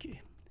 It's like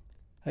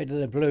out of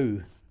the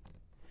blue,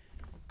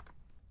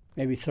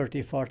 maybe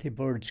 30, 40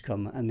 birds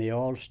come and they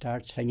all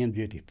start singing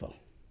beautiful.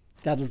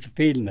 That was the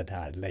feeling it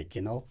had, like,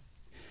 you know.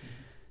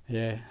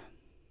 Yeah.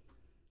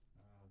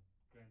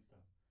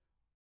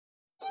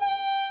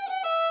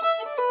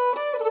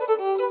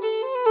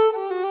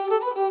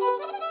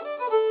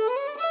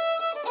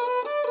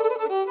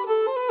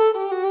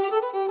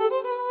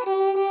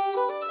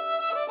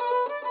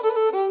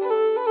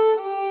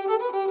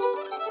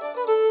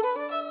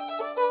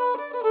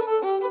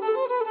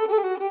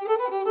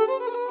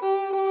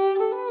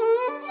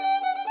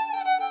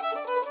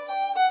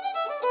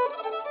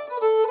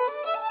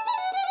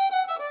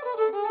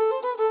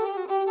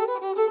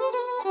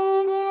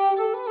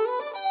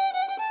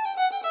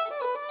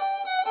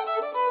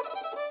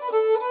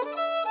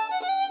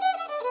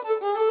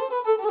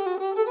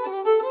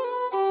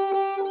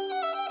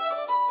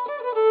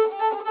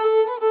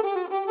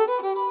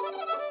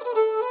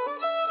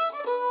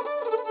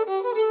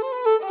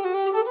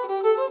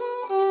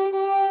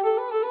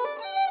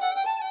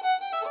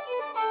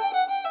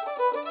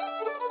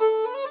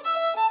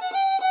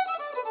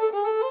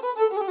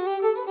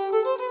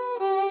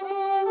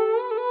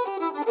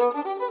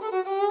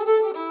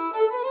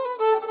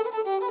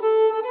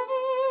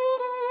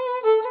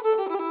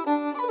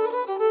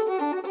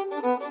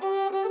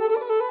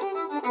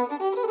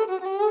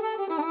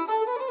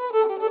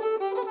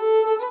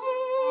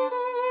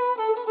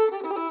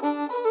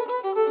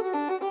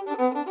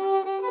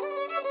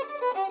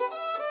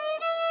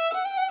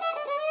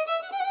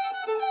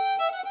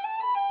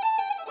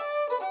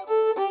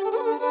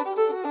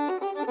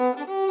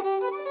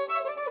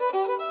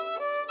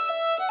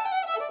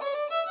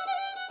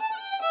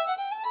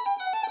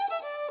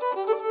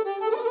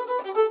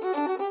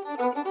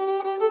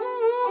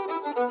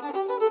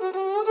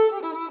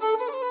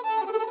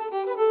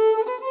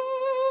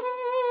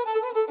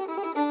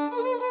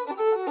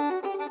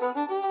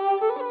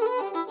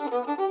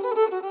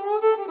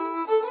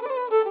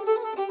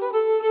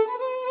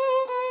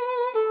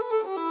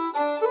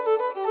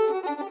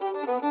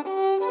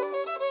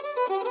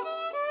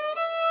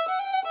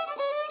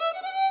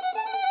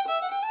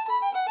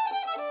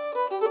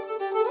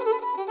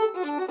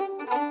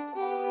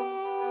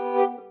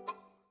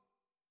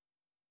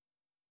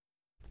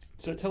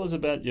 So tell us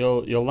about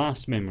your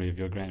last memory of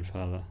your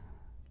grandfather.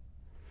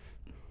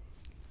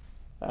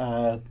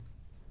 God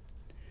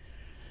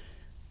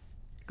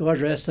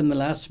rest him, the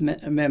last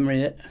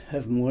memory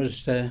of him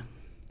was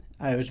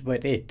I was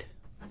about 8.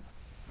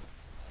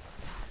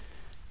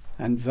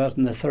 And it was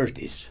in the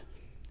 30s.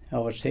 I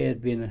would say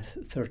it'd been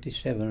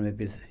 37,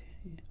 maybe.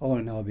 Oh,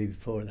 no, it'd be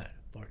before that.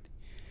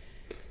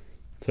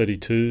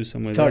 32,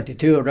 somewhere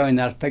 32, around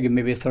that figure,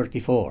 maybe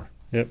 34.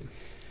 Yep.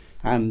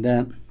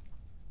 And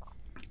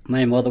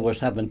my mother was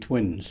having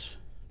twins,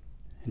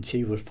 and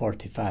she was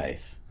 45.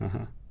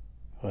 Uh-huh.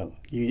 Well,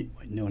 you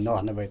know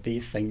nothing about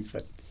these things,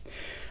 but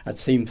it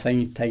seemed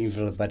things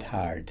were a bit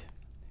hard.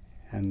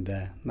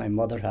 And my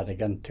mother had to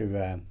go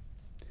into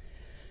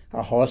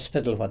a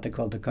hospital, what they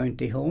call the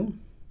county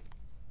home,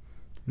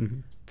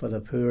 for the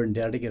poor and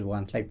delicate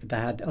ones. Like, but they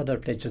had other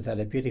places that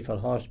had a beautiful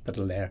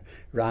hospital there,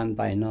 ran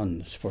by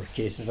nuns, for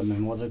cases of my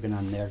mother going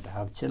on there to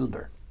have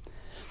children.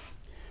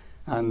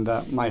 And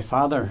my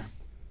father,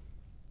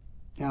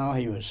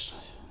 he was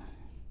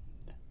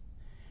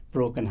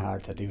broken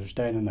hearted. He was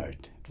down and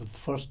out. It was the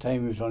first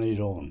time he was on his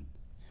own,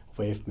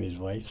 away from his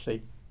wife,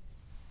 see.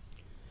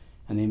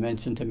 And he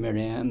mentioned to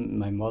Marianne,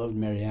 my mother,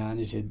 Marianne,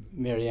 he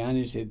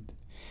said,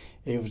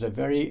 he was a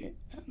very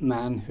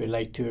man who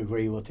liked to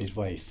agree with his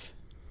wife.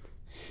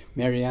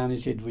 Marianne, he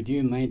said, would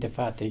you mind if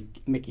I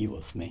take Mickey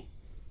with me?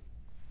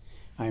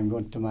 I'm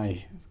going to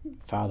my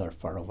father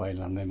for a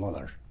while and my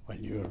mother while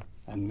you're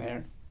in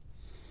there.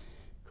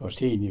 Because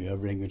he knew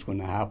everything was going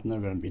to happen. There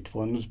were going to be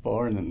twins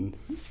born and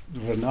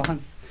there was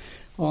nothing.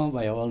 Oh,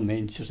 by all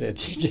means, she said,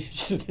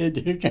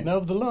 you can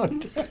have the lot.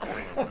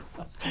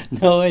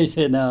 No, he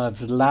said, no, it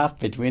was a laugh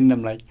between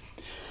them. Like.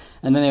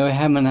 And anyway,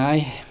 him and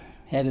I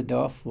headed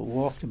off. We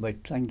walked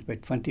about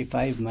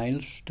 25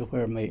 miles to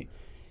where my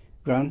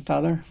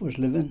grandfather was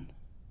living.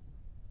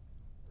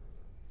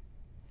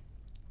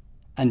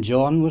 And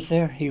John was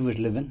there. He was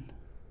living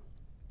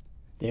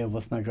there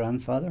with my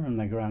grandfather and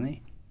my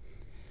granny.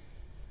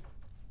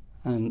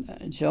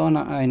 And John,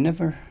 I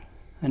never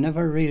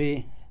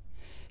really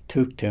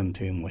took to him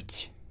too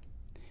much.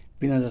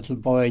 Being a little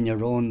boy on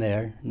your own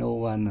there, no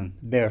one, and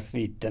bare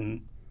feet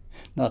and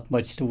not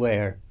much to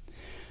wear.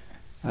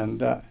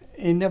 And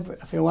he never,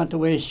 if he went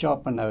away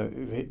shopping now,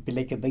 he'd be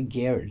like a big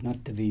girl,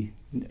 not to be,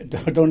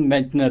 don't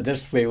mention it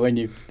this way when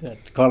you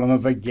call him a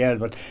big girl,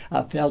 but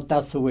I felt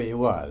that's the way he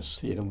was,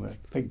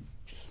 big.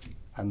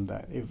 And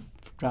his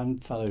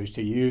grandfather used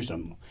to use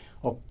him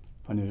up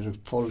when he was a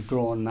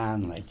full-grown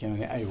man,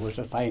 he was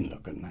a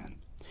fine-looking man.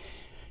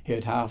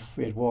 He'd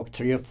walk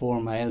 3 or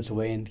 4 miles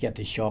away and get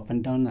the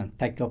shopping done and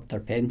pick up their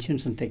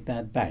pensions and take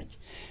that back.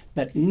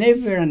 But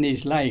never in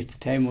his life, the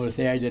time I was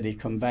there, did he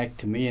come back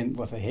to me and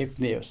with a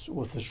halfpenny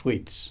with the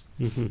sweets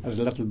as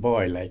a little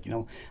boy,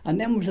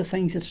 And them was the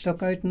things that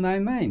stuck out in my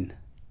mind.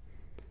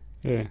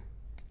 Yeah.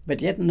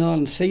 But yet and all,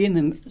 and seeing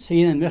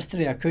in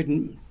mystery, I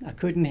couldn't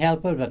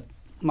help it. But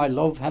my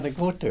love had to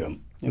go to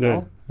him, you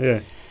know.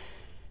 Yeah.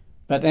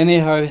 But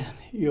anyhow,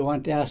 you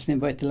want to ask me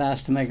about the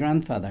last of my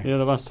grandfather? Yeah,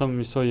 the last time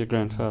you saw your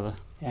grandfather.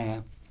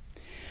 Yeah.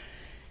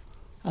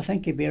 I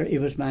think he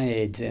was my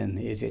age then.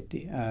 He's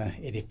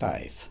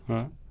 85.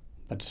 Right.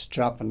 But a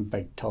strapping,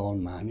 big, tall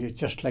man. He was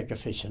just like a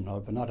fishing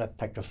rod, but not a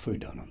peck of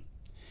food on him.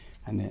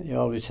 And he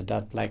always had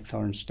that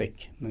blackthorn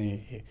stick.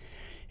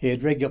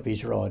 He'd rig up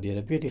his rod. He had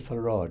a beautiful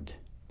rod.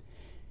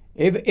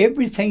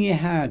 Everything he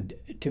had,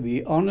 to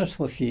be honest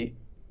with you,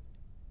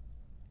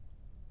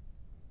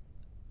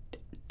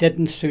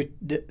 didn't suit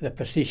the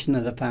position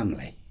of the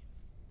family.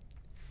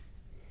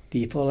 Do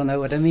you follow now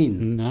what I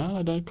mean? No,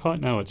 I don't quite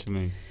know what you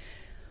mean.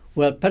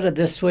 Well, put it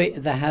this way,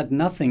 they had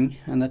nothing,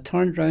 and I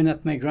turned round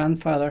at my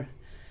grandfather,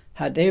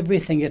 had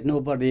everything that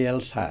nobody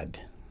else had.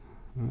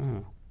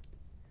 Oh.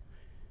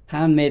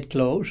 Handmade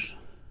clothes,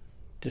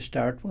 to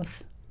start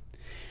with.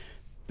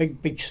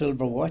 Big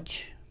silver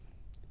watch,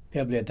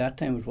 probably at that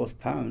time it was worth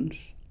pounds.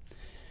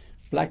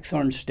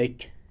 Blackthorn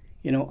stick,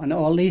 and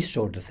all these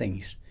sort of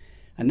things.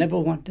 I never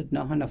wanted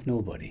nothing of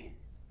nobody.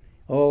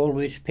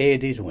 Always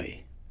paid his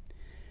way.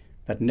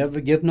 But never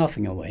give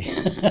nothing away.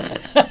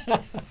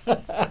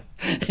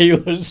 He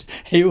was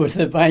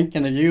the bank,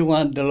 and if you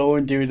wanted the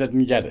loan, you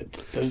didn't get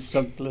it. As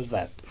simple as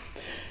that.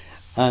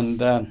 And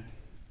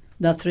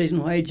that's the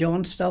reason why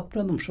John stopped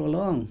with them so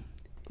long.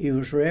 He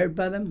was reared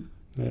by them,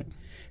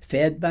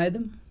 fed by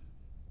them,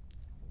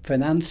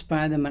 financed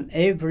by them in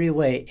every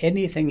way.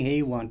 Anything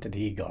he wanted,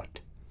 he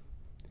got.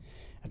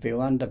 If he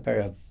wanted a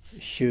pair of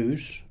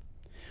shoes,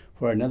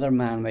 where another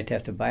man might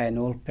have to buy an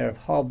old pair of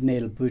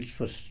hobnail boots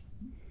with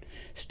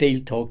steel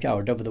toe, or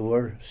whatever they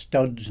were,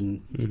 studs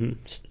and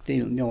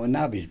steel,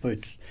 navvy's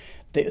boots.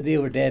 They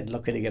were dead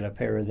lucky to get a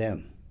pair of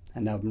them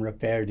and have them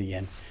repaired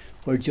again.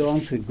 Where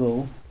John could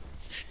go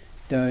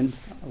down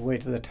away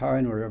to the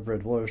town, wherever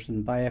it was,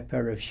 and buy a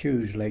pair of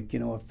shoes,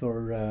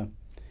 for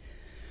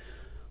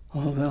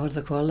what do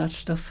they call that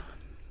stuff?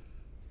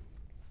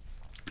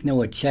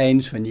 It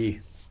shines when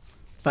you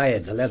buy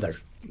it, the leather.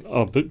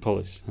 Oh, boot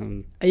polish.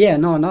 Yeah,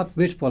 no, not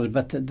boot polish,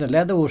 but the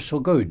leather was so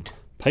good.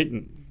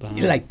 Patent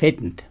like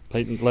patent.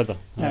 Patent leather.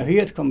 Now, he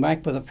had come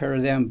back with a pair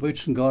of them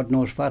boots and God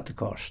knows what they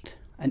cost.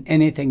 And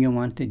anything you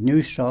wanted,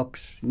 new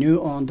socks,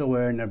 new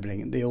underwear and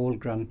everything. The old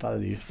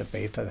grandfather used to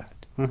pay for that.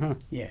 Uh-huh.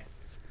 Yeah.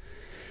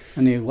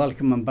 And he'd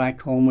welcome him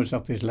back home as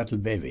up his little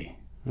baby.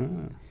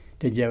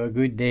 Did you have a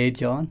good day,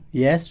 John?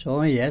 Yes,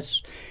 oh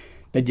yes.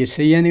 Did you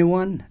see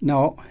anyone?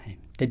 No.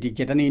 Did you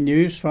get any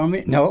news from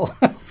me? No.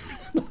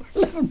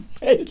 11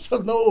 miles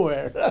from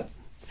nowhere.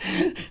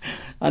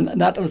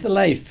 and that was the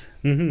life.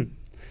 Mm-hmm.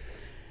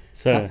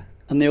 So,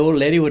 and the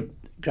old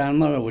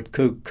grandmother would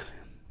cook.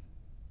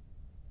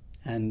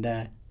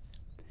 And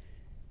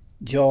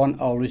John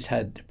always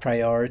had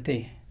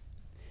priority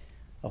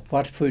of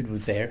what food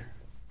was there,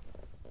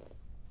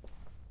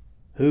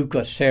 who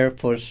got served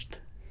first,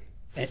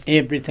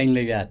 everything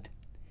like that.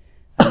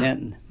 And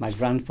then my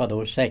grandfather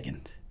was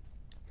second.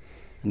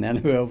 And then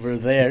whoever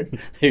was there,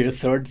 they were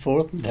third,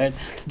 fourth, and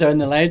down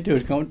the line, they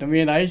would come to me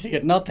and I used to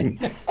get nothing.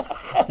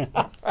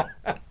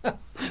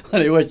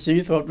 What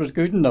she thought was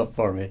good enough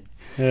for me.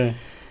 Yeah.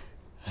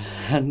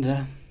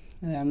 And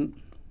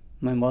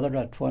my mother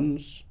had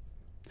twins.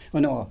 Oh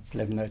no,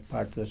 living out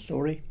part of the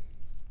story.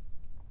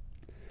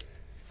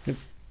 Yep.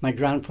 My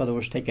grandfather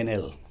was taken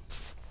ill.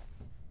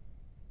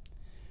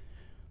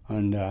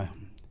 And I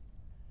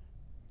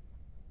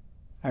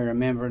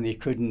remember he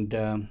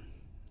couldn't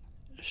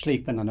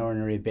sleep in an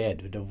ordinary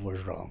bed, whatever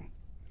was wrong.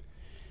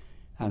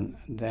 And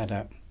they had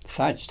a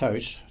thatched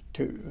house,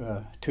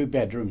 two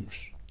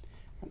bedrooms,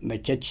 and the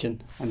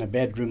kitchen, and a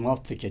bedroom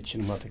off the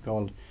kitchen, what they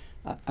called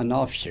an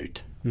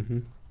offshoot. Mm-hmm.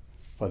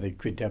 For they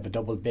could have a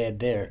double bed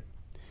there.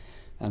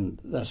 And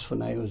that's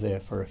when I was there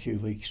for a few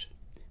weeks.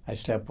 I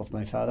slept with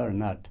my father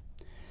and that.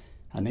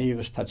 And he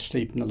was put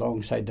sleeping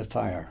alongside the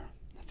fire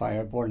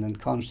burning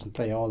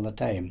constantly all the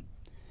time.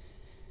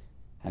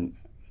 And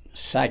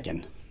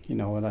sacking,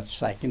 that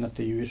sacking that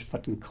they use,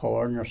 putting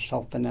corn or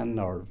something in,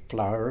 or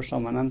flour or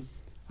something in.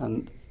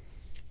 And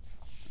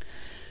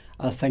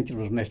I think it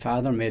was my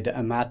father made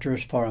a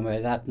mattress for him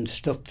like that and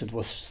stuffed it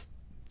with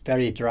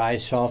very dry,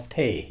 soft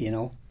hay,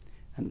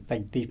 and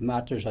big deep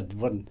matters that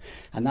wouldn't,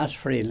 and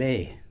that's where he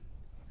lay.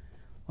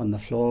 On the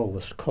floor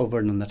was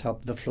covered on the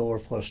top of the floor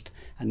first,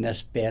 and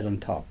this bed on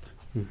top,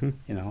 and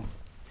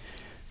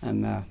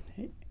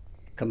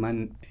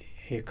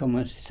he come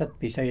and sit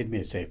beside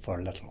me, say, for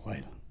a little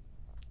while,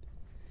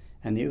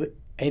 and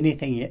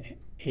anything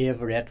he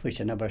ever ate which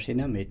I never seen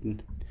him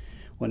eating,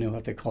 when he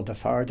what they called the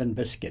farthing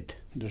biscuit.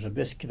 It was a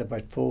biscuit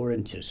about 4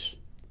 inches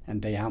in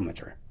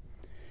diameter,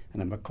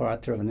 and about a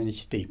quarter of an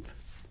inch deep.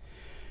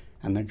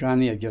 And the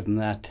granny had given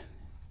that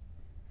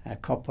a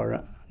cup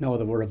they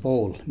were a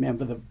bowl.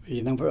 Remember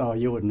you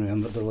wouldn't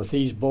remember, there were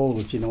these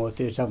bowls, what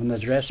they used to have in the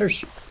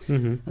dressers.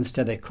 Mm-hmm.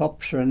 Instead of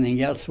cups or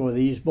anything else, were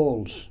these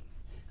bowls.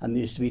 And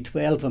there used to be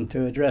 12 of them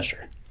to a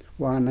dresser,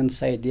 one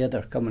inside the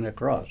other coming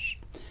across.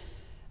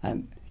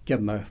 And give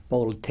them a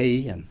bowl of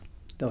tea, and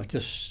they would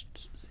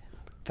just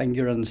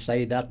finger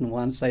inside that on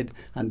one side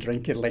and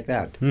drink it like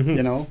that,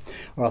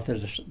 Or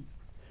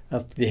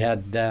if they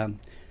had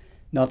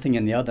nothing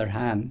in the other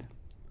hand,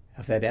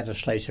 if they'd had a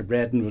slice of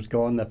bread and was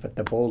gone, they put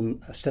the bowl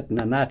sitting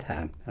in that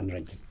hand and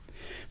drinking.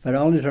 But I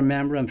always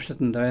remember him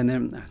sitting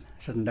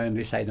down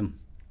beside him.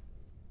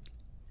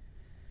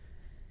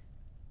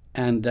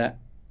 And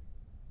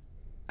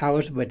I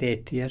was about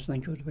 8 years, I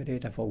think I was about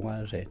 8 if I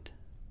was 8.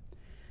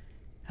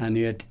 And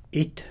he'd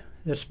eat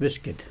this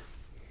biscuit,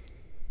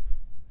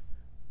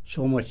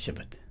 so much of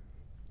it,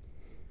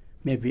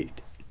 maybe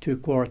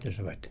 2/4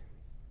 of it.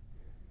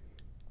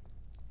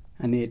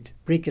 And he'd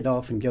break it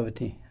off and give it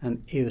to you,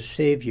 and he would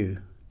save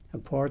you a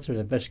quarter of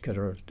the biscuit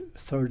or a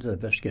third of the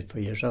biscuit for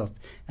yourself,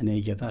 and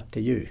he'd give that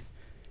to you.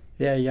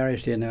 Yeah, you're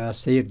saying, I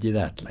saved you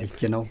that,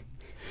 That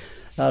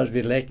would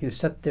be like, you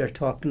sit there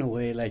talking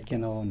away,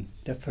 on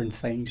different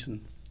things,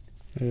 and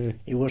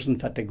he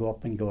wasn't fit to go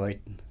up and go out.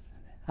 And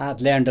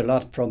I'd learned a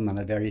lot from him in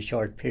a very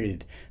short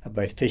period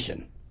about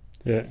fishing.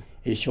 Yeah.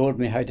 He showed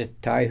me how to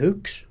tie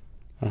hooks,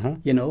 Uh-huh.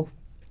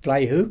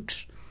 Fly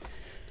hooks,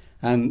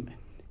 and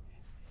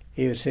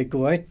he would say,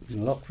 go out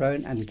and look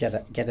round and get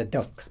a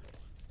duck.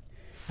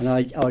 And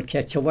I would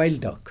catch a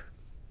wild duck.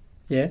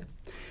 Yeah.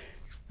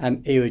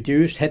 And he would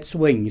use its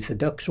wings, the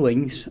duck's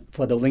wings,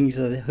 for the wings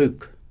of the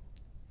hook.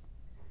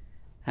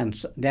 And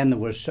then there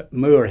was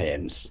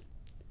moorhens.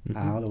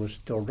 Mm-hmm.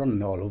 They were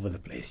running all over the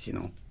place,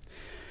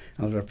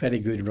 I was a pretty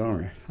good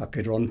runner. I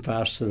could run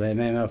faster than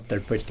them after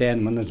about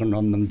 10 minutes and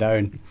run them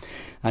down.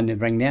 And they'd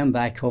bring them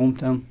back home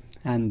to him.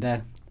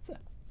 And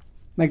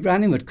my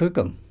granny would cook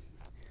them.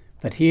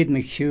 But he'd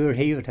make sure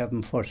he would have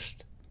them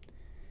first.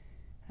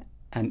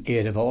 And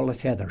he'd have all the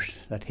feathers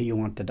that he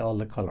wanted, all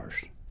the colours.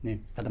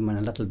 He'd put them in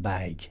a little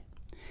bag.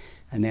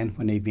 And then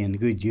when he'd be in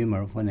good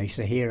humour, when I used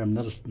to hear him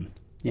lilting,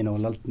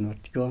 lilting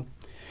what you go,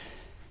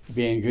 he'd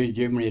be in good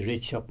humour, he'd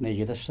reach up and he'd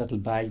get this little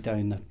bag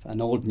down,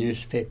 an old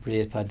newspaper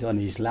he'd put on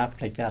his lap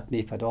like that, and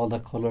he'd put all the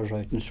colours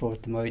out and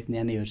sort them out, and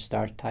then he would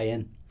start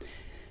tying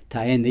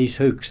these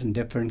hooks in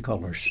different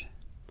colours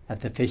that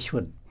the fish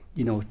would,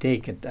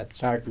 take at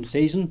certain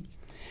season.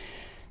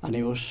 And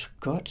he was,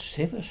 God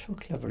save us, so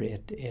clever.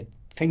 He'd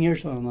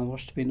fingers on them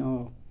must have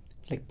been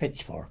like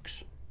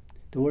pitchforks.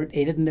 They weren't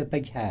aided in the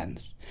big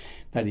hands,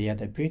 but he had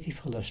the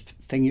beautifulest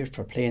fingers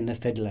for playing the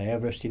fiddle I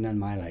ever seen in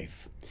my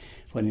life.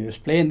 When he was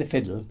playing the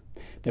fiddle,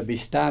 they'd be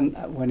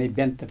when he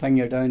bent the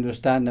finger down, they were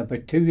standing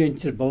about 2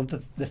 inches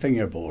above the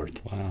fingerboard.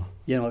 Wow.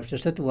 You know, I was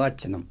just at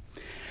watching him.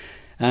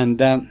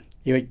 And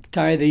he would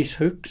tie these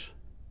hooks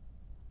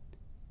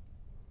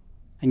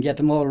and get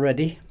them all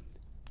ready.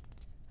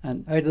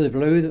 And out of the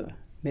blue,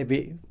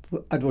 maybe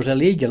it was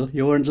illegal,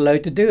 you weren't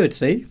allowed to do it,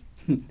 see?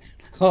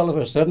 All of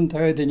a sudden,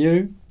 how they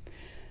knew?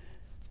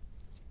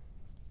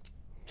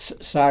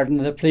 Sergeant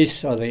of the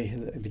police or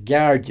the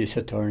guards used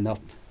to turn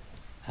up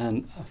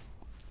and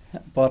a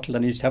bottle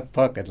in his hip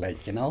pocket,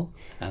 like, you know,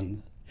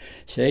 and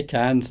shake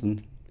hands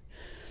and,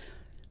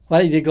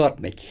 well, he got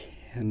me.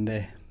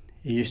 And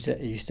he used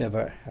to have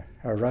a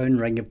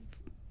round ring of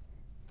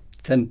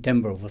thin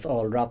timber with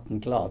all wrapped in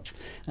cloth,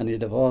 and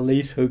he'd have all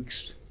these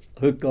hooks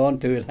hooked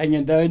onto it,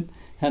 hanging down,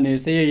 and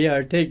he'd say,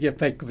 "Here, take your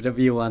pick, whatever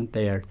you want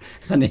there."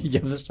 And he'd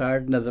give the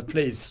sergeant of the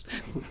police,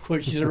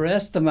 which would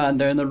arrest the man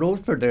down the road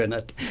for doing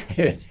it.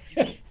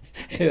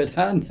 He would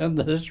hand him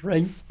this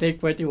ring,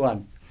 take what you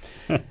want.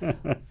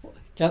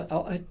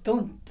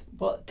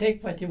 But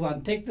take what you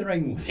want, take the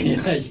ring with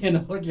you, you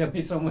know, give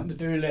me someone to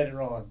do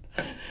later on.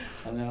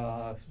 And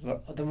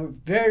they were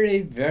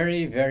very,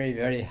 very, very,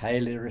 very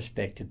highly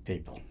respected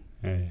people.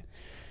 Yeah.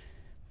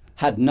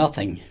 Had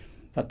nothing,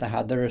 but they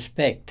had the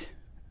respect,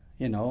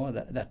 you know,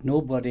 that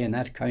nobody in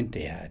that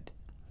county had.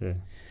 Yeah.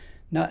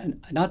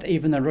 Not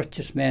even the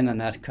richest men in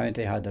that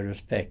county had the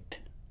respect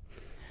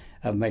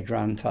of my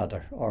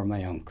grandfather or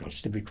my uncles,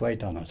 to be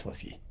quite honest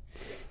with you.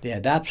 They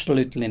had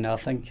absolutely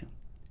nothing.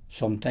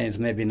 Sometimes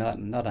maybe not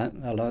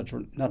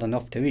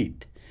enough to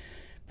eat.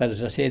 But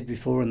as I said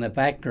before, in the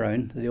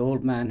background, the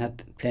old man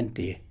had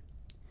plenty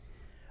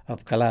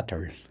of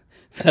collateral,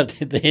 but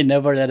they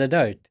never let it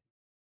out.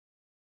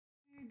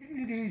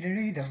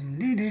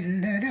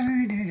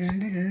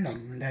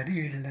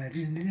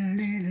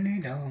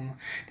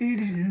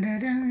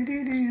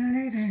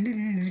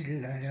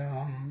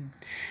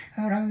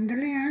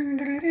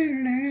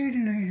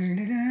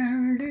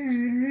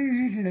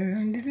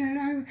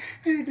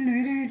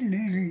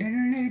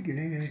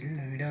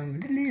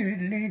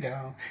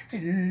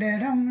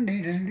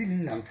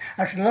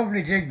 That's a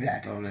lovely jig,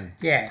 that. Lovely.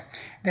 Yeah.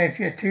 If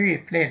you two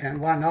played in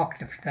one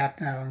octave, that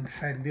now and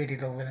Fred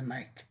beautiful over the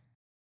mic.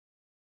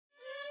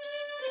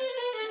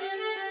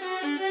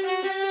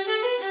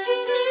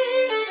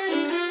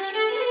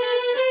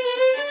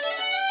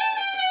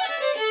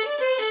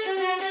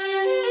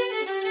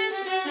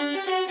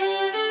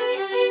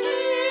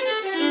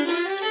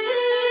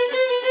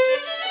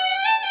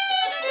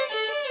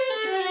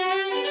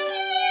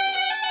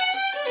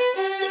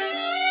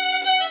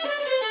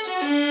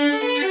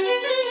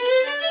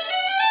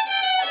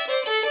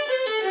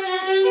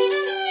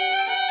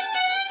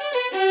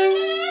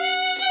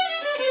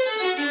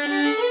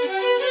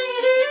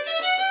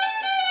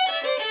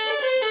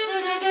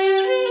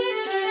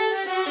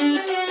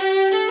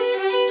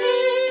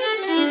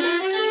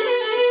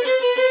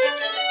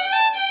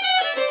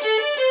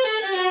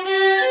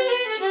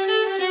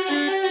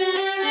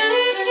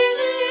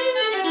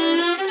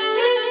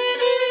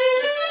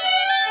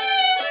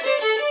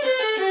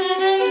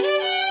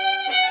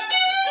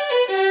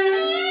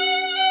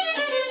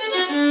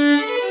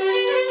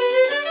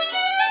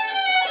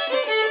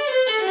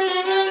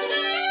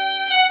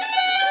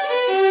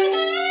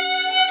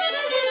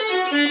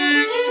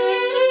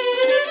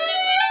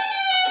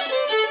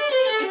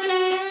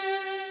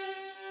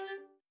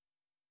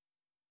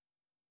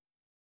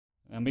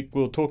 Mick,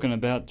 we were talking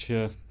about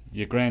your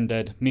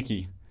granddad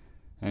Mickey,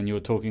 and you were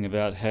talking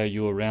about how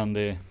you were around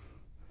there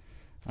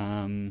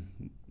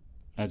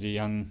as a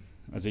young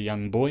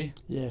boy.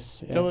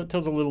 Yes. Yeah. Tell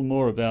us a little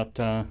more about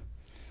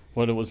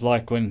what it was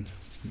like when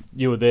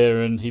you were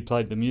there and he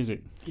played the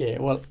music. Yeah,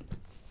 well,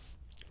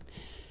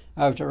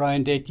 I was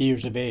around 8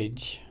 years of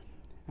age,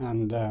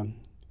 and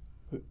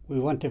we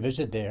went to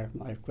visit there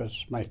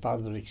because my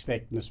father was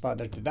expecting his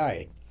father to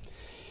die.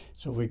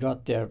 So we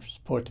got there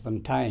supportive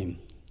in time,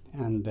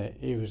 and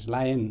he was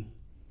lying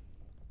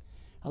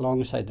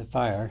alongside the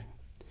fire.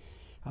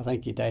 I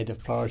think he died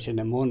of pleurisy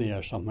pneumonia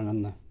or something,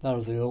 and that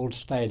was the old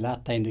style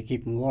that time to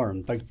keep him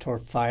warm. Big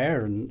turf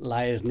fire and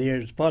lie as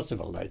near as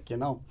possible, like, you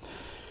know.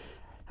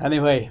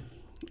 Anyway,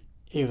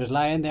 he was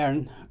lying there,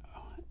 and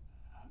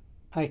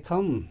I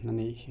come, and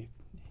he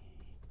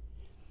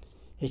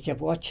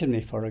kept watching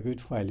me for a good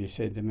while, he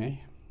said to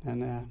me.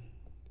 And,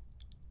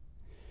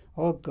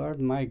 oh God,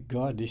 my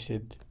God, he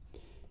said,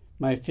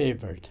 my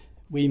favourite,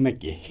 wee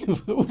Mickey.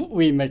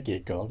 Wee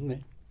Mickey called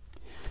me.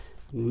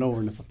 And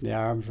over and put the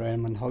arms around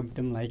him and hugged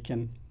him like,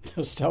 and I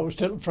was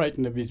still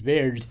frightened of his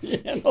beard,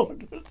 you know.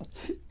 It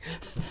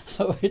was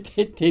about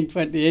 18,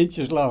 20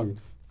 inches long.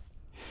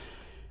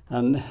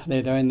 And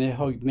lay down, they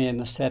hugged me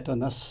and I sat on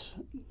this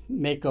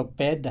make-up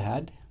bed they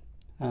had.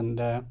 And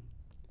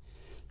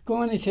go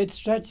on, he said,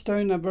 stretch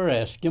down and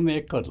rest, give me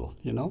a cuddle,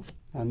 you know.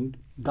 And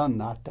done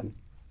that. And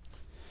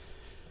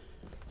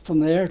from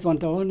there it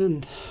went on,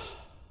 and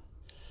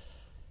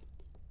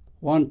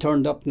one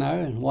turned up now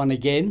and one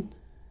again.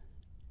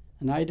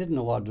 And I didn't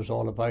know what it was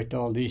all about,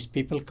 all these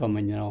people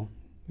coming, you know.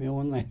 My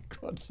own mind,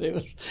 God save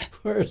us,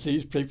 where's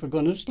these people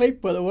going to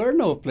sleep? Well, there were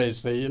no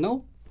place there, you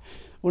know.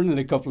 Only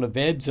a couple of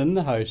beds in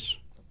the house.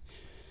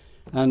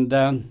 And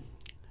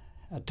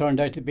it turned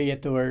out to be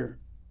that there were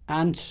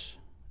aunts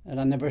that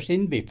I'd never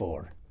seen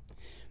before.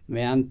 My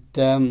aunt,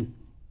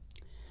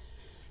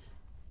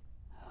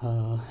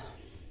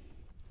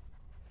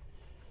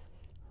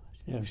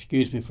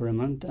 excuse me for a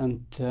minute,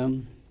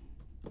 Aunt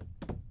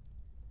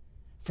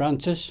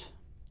Frances,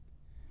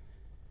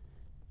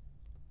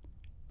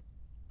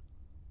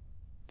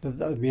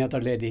 my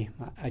other lady,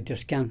 I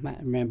just can't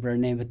remember her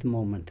name at the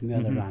moment, my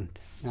other aunt,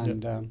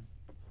 and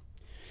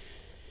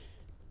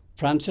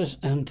Frances,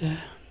 and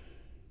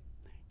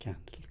it'll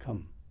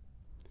come.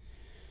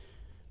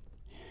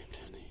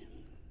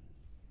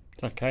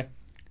 It's okay.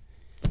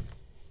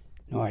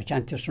 No, I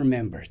can't just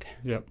remember it.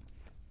 Yep.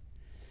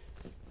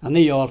 And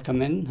they all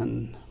come in,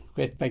 and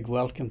great big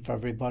welcome for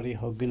everybody,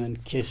 hugging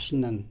and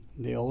kissing, and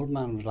the old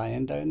man was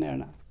lying down there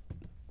now.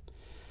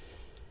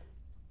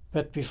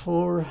 But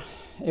before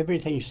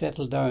everything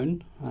settled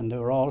down, and they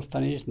were all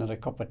finished and had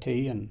a cup of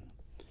tea and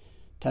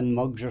 10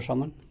 mugs or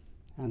something,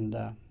 and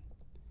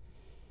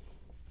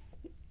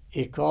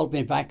he called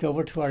me back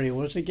over to where he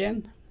was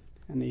again,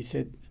 and he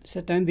said,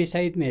 sit down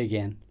beside me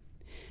again.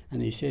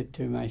 And he said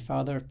to my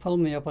father, pull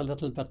me up a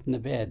little bit in the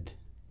bed.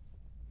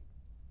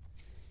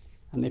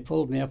 And they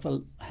pulled him up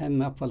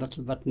a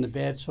little bit in the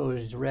bed, so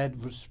his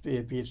head was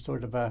be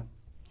sort of a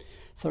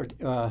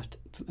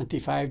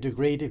 25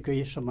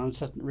 degree, someone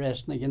sitting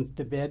resting against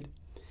the bed.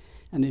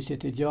 And he said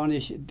to John, he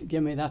said,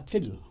 give me that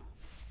fiddle.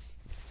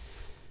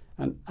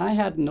 And I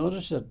hadn't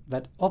noticed it,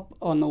 but up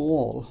on the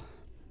wall,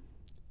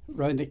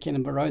 around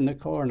the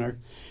corner,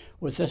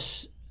 was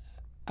this,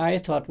 I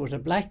thought was a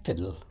black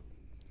fiddle,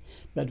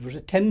 but it was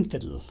a tin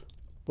fiddle.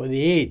 By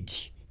the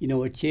age, you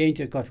know, it changed,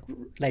 it got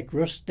like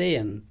rusty,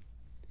 and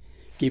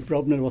keep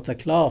rubbing it with a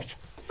cloth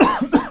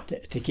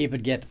to keep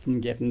it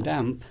from getting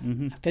damp.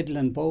 A fiddle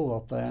and bow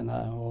up there, and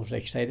I was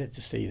excited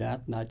to see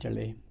that,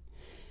 naturally.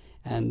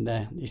 And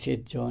he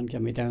said, John,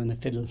 give me down the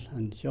fiddle.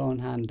 And John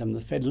handed him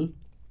the fiddle,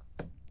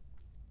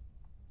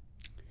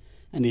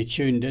 and he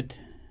tuned it,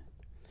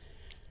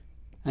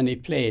 and he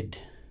played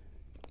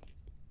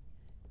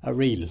a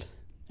reel.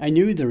 I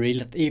knew the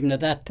reel even at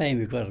that time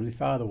because my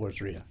father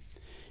was real.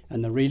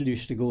 And the reel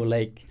used to go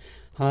like,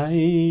 that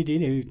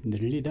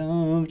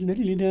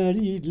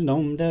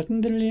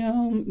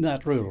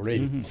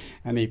reel.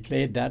 And he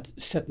played that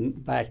sitting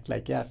back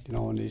like that, you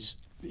know, and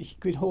he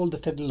could hold the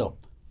fiddle up.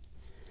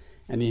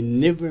 And he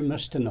never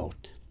missed a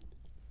note.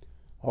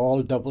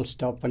 All double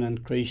stopping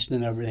and creasing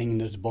and everything in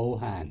his bow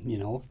hand, you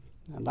know,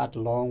 and that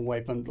long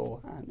wiping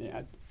bow hand he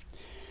had.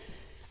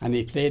 And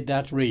he played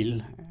that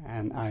reel,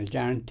 and I'll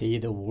guarantee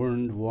there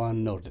weren't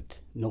one note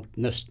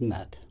missed in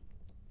that.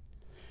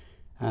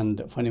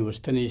 And when he was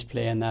finished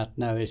playing that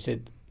now, he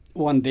said,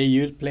 one day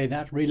you'll play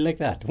that reel like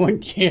that,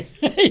 won't you?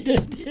 I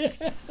did,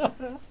 yeah.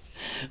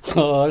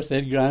 Oh, I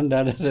said,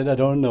 Grandad, I said, I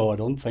don't know, I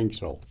don't think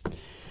so.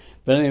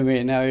 But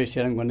anyway, now he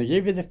said, I'm going to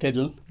give you the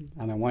fiddle,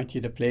 and I want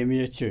you to play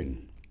me a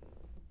tune.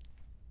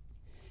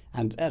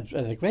 And it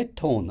was a great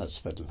tone this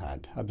fiddle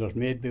had. It was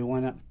made by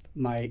one of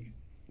my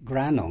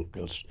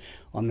granduncles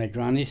on my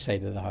granny's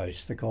side of the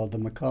house. They called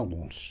them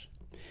McConnells.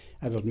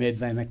 It was made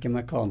by Mickey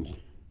McConnell.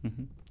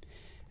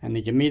 And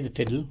he gave me the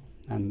fiddle,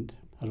 and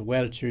it was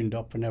well tuned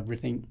up and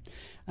everything.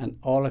 And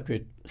all I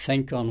could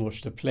think on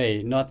was to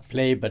play, not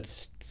play, but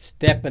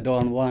step it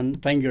on one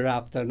finger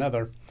after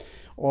another.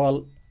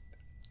 All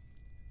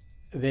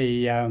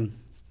the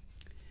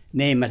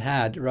name it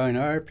had around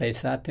our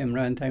place that time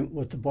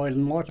was the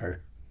boiling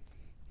water.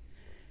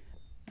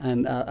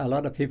 And a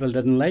lot of people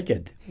didn't like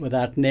it with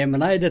that name,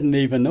 and I didn't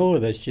even know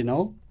this, you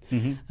know.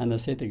 And I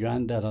said to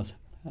Grandad, I'll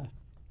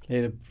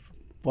play the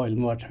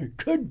boiling water.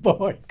 Good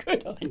boy,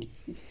 good on you.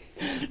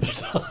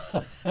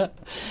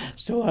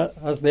 So I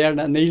was there and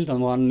I kneeled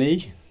on one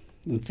knee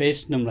and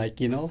facing him like,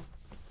 you know.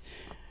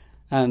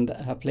 And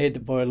I played the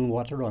boiling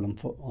water on him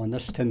on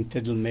this tin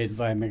fiddle made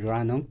by my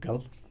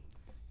granduncle.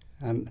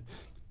 And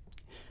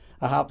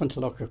I happened to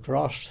look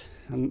across,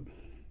 and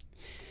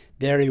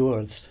there he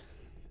was.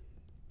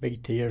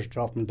 Big tears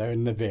dropping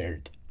down the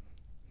beard.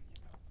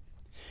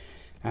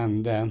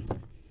 And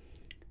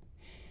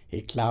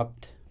he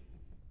clapped.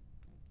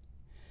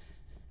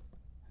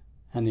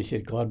 And he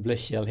said, God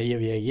bless you, I'll hear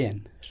you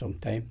again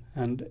sometime.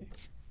 And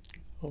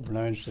I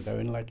pronounced it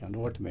down like an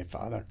over to my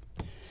father.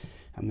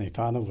 And my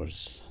father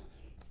was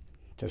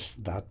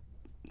just that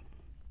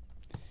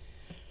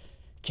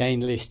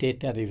kindly state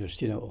that he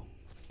was, you know,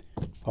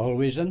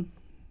 always in.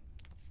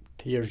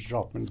 Tears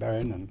dropping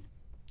down. And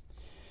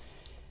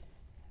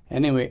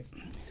anyway,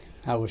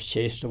 I was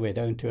chased away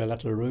down to a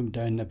little room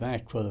down the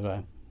back with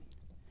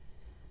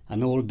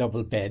an old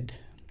double bed.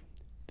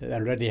 They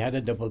already had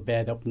a double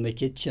bed up in the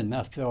kitchen.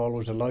 That's all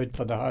was allowed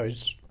for the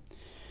house.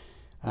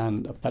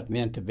 And I put me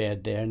into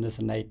bed there, and as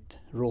the night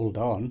rolled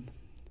on,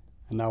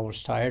 and I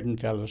was tired and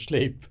fell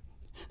asleep,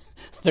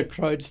 the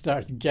crowd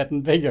started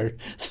getting bigger.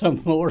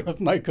 Some more of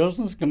my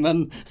cousins come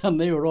in, and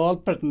they were all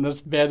put in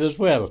this bed as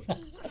well.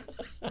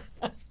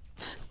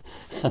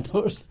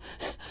 And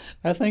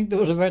I think there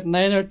was about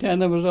 9 or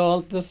 10 of us all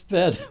at this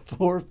bed,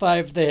 4 or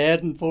 5 at the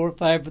head and 4 or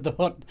 5 at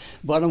the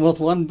bottom, with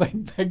one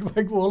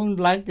big woolen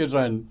blanket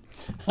round.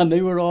 And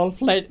they were all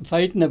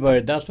fighting about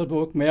it. That's what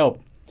woke me up.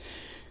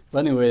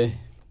 But anyway,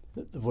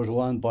 there was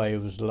one boy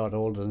who was a lot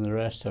older than the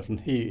rest of them.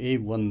 He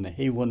won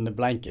the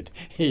blanket.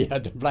 He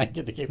had the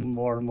blanket to keep him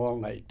warm all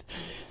night.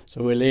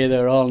 So we lay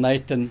there all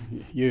night,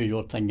 and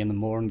usual thing in the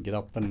morning, get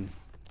up and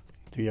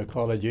do your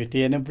call of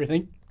duty and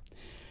everything.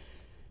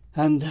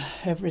 And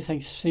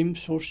everything seemed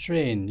so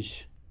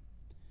strange.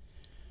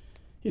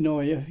 You know,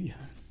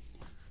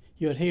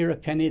 you'd hear a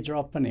penny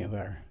drop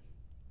anywhere.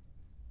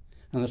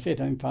 And I said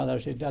to my father, I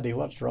said, Daddy,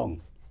 what's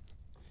wrong?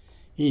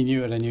 He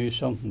knew it, I knew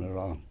something was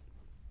wrong.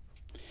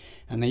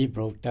 And he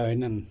broke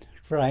down and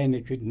crying,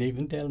 he couldn't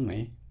even tell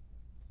me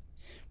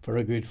for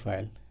a good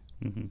while.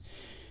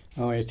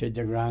 Mm-hmm. Oh, he said,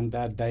 your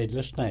granddad died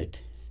last night.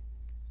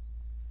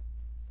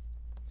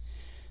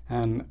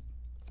 And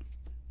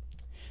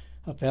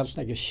I felt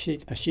like a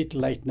sheet of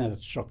lightning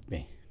had struck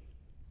me.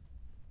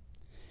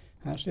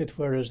 I said,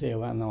 where is he?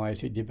 Well, no, I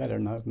said, you better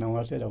not. No,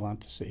 I said, I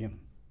want to see him.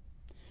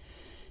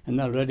 And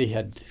already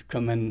had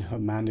come in a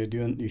man who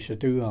used to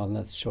do all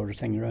that sort of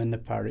thing around the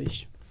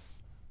parish.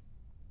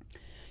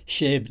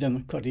 Shaved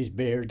him, cut his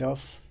beard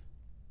off.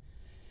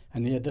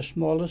 And he had the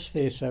smallest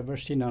face I've ever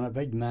seen on a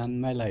big man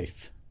in my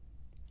life.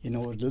 You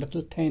know, a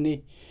little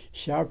tiny,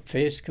 sharp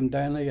face come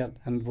down like that,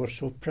 and was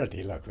so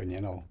pretty looking,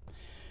 you know.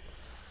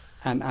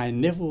 And I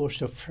never was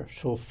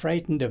so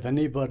frightened of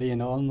anybody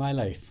in all my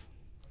life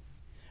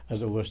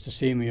as I was to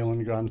see my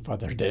own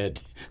grandfather dead.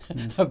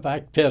 Mm. I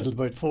backpedaled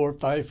about 4 or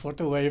 5 foot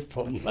away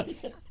from him.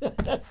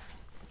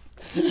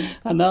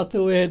 And that's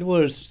the way it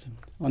was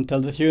until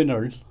the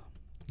funeral.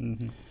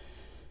 Mm-hmm.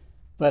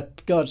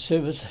 But God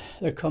save us,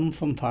 they come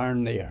from far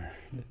and near.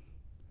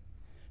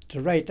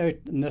 To right out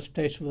in this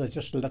place was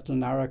just a little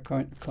narrow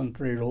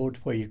country road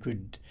where you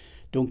could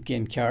donkey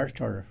and cart,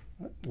 or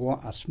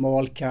a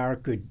small car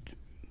could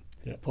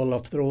pull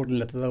off the road and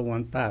let the other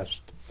one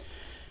past.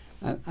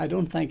 And I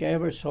don't think I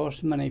ever saw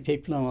so many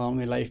people in all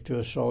my life to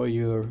have saw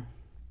you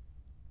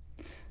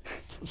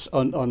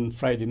on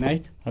Friday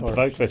night. At the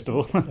Folk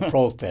Festival. The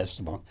Folk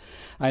Festival.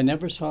 I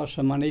never saw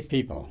so many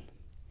people.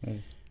 Yeah.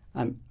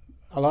 And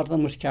a lot of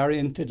them was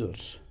carrying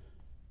fiddles.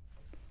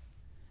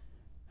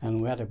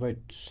 And we had about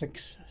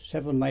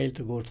 6-7 miles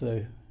to go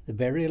to the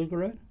burial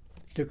ground.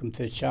 Took them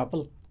to the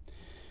chapel.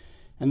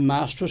 And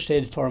Mass was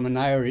said for them in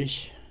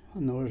Irish.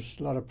 And there was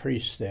a lot of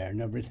priests there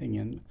and everything,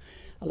 and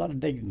a lot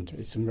of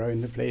dignitaries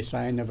around the place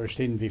I never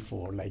seen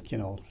before, like, you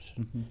know,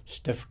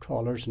 stiff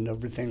collars and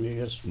everything like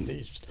this, and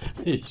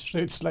these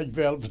suits like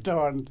velvet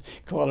and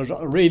collars,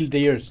 real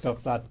dear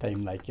stuff that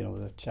time, like, you know,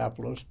 the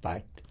chapel was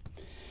packed.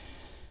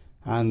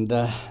 And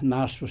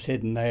Mass was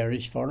said in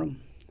Irish for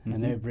him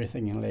and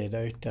everything, and laid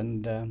out,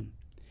 and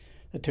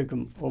they took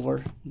him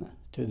over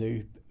to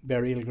the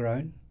burial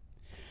ground,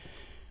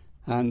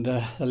 and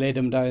they laid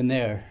him down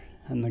there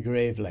in the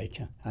grave, like,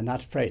 and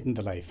that frightened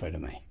the life out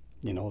of me.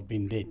 You know,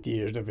 being 8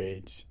 years of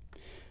age.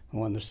 And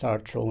when they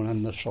start throwing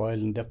in the soil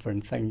and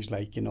different things,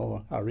 like, you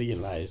know, I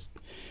realised,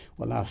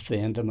 well, that's the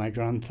end of my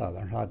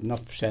grandfather. I had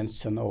enough sense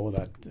to know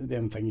that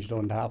them things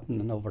don't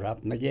happen and never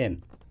happen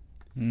again.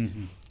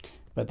 Mm-hmm.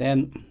 But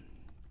then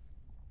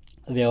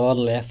they all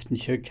left and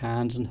shook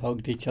hands and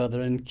hugged each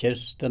other and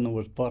kissed, and there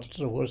was bottles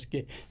of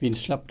whiskey being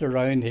slipped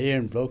around here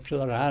and blokes with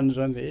their hands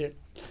on here.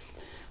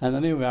 And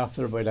anyway,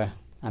 after about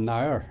an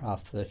hour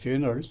after the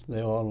funeral,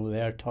 they all were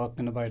there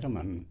talking about him,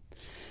 and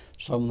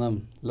some of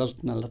them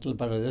listened a little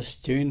bit of this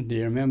tune. Do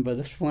you remember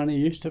this one he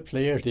used to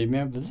play, or do you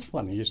remember this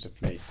one he used to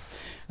play?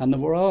 And they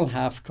were all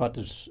half-cut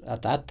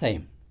at that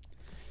time.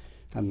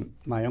 And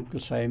my Uncle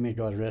Simon,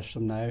 God rest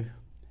him now,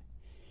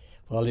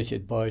 well, he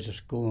said, boys, it's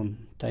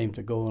going, time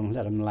to go and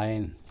let him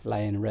lie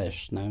and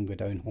rest now and go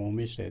down home,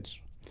 he said.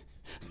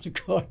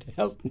 God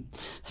help him.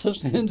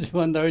 As soon as he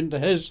went down to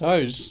his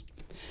house,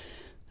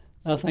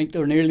 I think there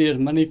were nearly as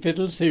many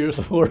fiddles here as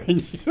there were in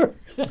here.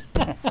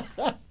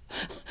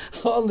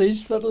 All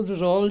these fiddles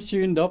was all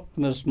tuned up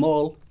in a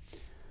small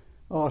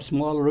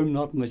room,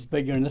 not much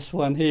bigger than this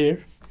one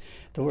here.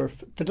 There were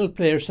fiddle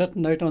players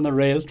sitting out on the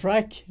rail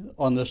track,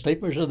 on the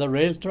sleepers of the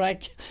rail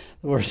track.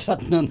 They were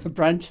sitting on the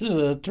branches of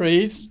the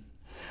trees,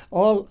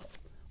 all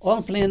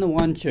playing the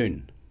one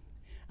tune,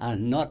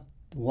 and not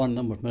one of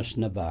them was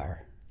missing a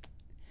bar.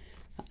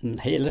 And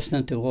hey,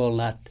 listening to all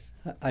that,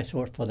 I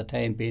sort of, for the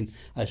time being,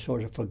 I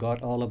sort of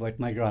forgot all about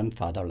my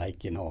grandfather,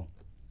 like, you know.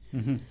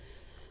 Mm-hmm.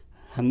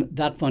 And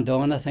that went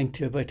on, I think,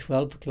 to about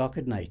 12 o'clock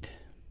at night.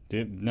 Do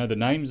you know the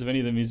names of any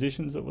of the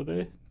musicians that were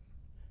there?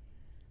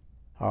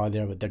 Oh,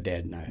 they're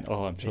dead now.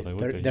 Oh, I'm sure they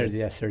would be.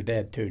 Yes, they're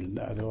dead too.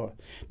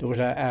 There was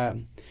a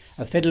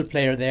fiddle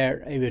player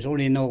there. He was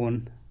only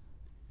known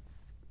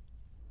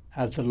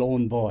as the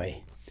Lone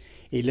Boy.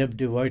 He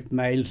lived about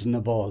miles in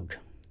the bog.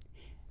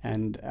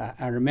 And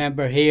I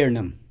remember hearing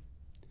him.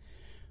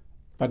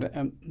 But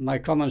my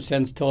common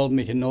sense told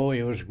me to know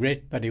he was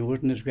great, but he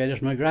wasn't as great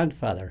as my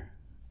grandfather,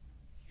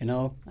 you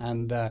know.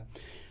 And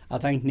I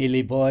think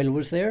Neely Boyle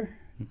was there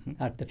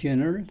at the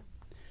funeral.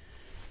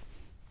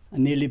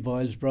 And Neely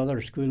Boyle's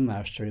brother,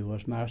 schoolmaster, he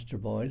was Master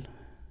Boyle.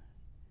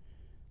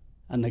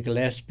 And the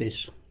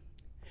Gillespies,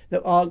 they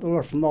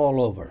were from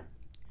all over.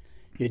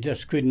 You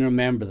just couldn't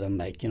remember them,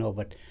 like, you know.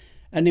 But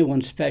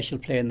anyone special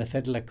playing the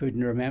fiddle, I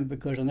couldn't remember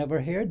because I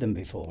never heard them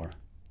before.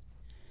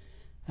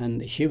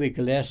 And Hughie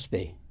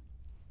Gillespie,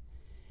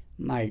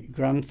 my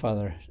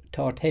grandfather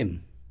taught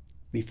him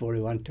before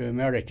he went to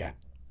America.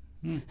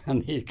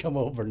 And he'd come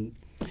over and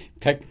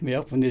pick me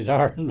up in his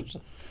arms.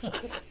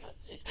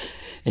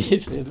 He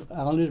said, I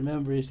always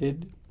remember, he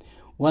said,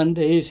 one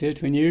day, he said,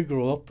 when you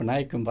grow up and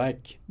I come back,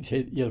 he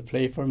said, you'll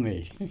play for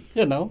me,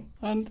 you know.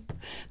 And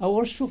I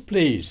was so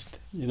pleased,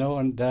 you know,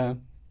 and it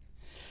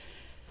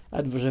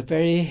was a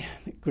very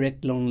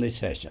great lonely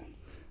session.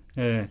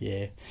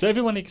 Yeah. So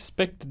everyone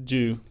expected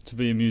you to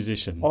be a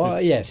musician? Oh,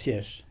 yes.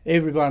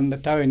 Everyone in the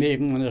town,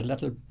 even when I was a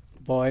little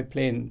boy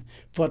playing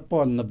football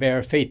on the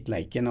bare feet,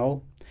 like, you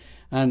know.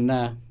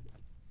 And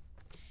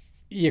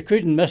you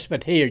couldn't miss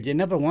but hear it. You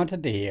never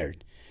wanted to hear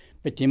it.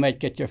 But you might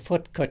get your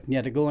foot cut and you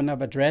had to go and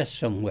have a dress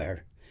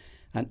somewhere.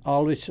 And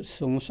always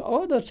someone said,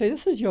 oh, they'll say,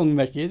 this is young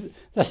Mickey.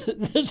 This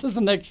is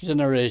the next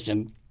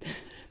generation.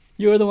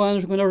 You're the one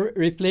who's going to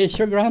replace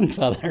your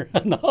grandfather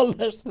and all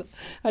this.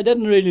 I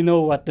didn't really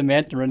know what they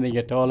meant or anything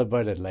at all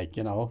about it, like,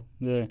 you know.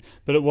 Yeah,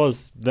 but that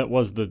was the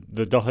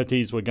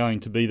Dohertys were going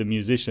to be the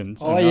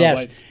musicians. Oh,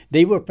 yes.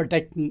 They were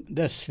predicting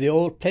this,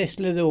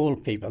 especially the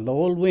old people, the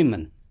old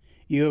women.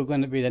 You were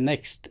going to be the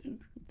next...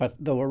 But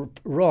they were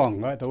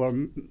wrong, right? They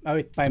were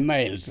out by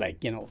miles,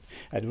 like, you know.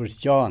 It was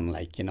John,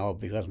 like, you know,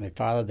 because my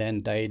father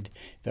then died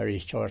very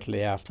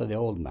shortly after the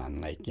old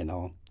man, like, you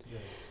know.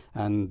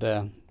 Yeah.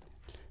 And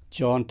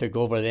John took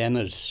over then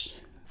as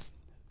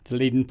the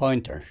leading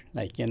pointer,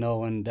 like, you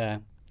know,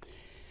 and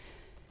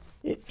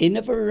he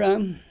never,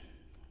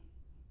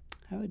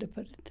 how would I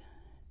put it?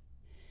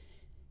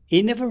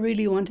 He never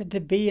really wanted to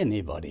be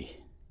anybody.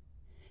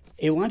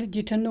 He wanted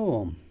you to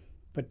know him,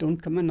 but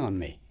don't come in on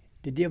me.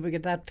 Did you ever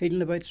get that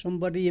feeling about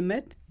somebody you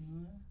met?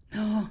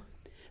 No.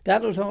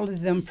 That was always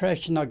the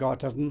impression I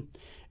got of him.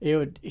 He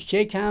would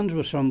shake hands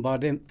with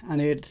somebody and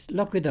he would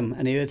look at them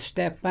and he would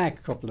step back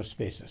a couple of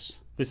spaces.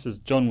 This is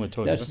John we're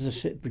talking about.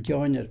 This is the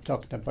John you're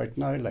talking about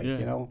now, like, yeah.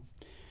 You know.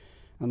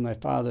 And my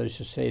father used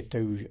to say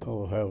to,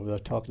 whoever they're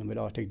talking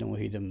about, I take no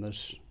heed of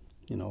this,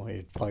 you know,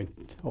 he'd point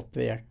up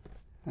there.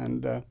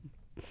 And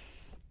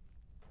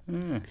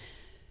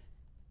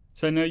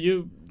So now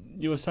you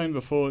were saying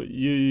before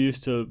you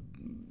used to,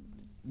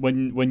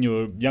 when you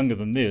were younger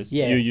than this,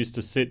 you used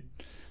to sit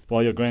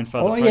while your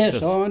grandfather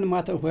practiced. Yes, no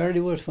matter where he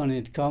was, when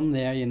he'd come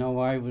there, you know,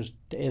 I was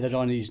either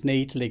on his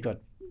knee till he got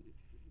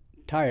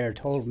tired,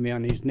 holding me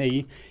on his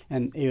knee,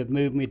 and he would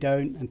move me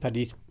down and put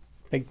his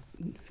big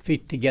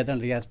feet together,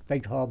 and he had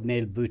big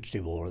hobnail boots he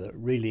wore that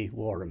really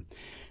wore him.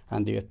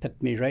 And he would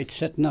put me right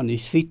sitting on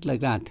his feet like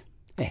that,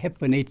 a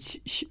hip in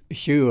each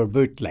shoe or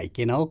boot, like,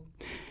 you know.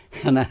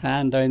 And a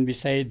hand down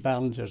beside,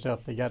 balance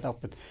yourself to get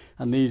up,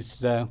 and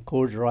these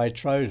corduroy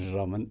trousers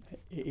on, and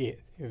he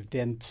would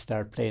then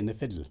start playing the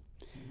fiddle.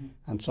 Mm-hmm.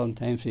 And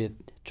sometimes he'd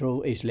throw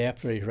his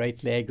left or his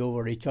right leg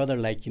over each other,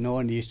 like, you know,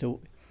 and he used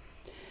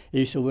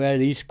to wear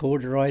these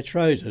corduroy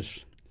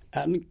trousers.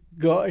 And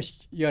gosh,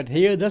 you'd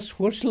hear this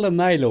whistle a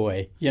mile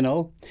away, you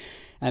know.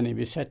 And he'd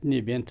be sitting,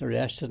 he'd be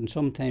interested, and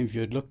sometimes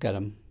you'd look at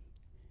him,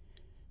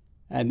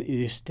 and he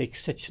used to take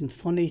such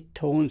funny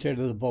tones out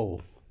of the bow.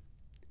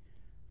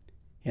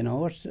 You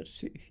know,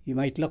 you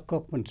might look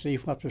up and see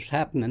what was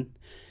happening.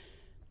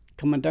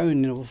 Coming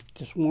down, you know, with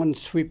just one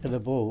sweep of the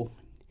bow,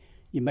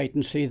 you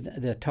mightn't see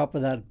the top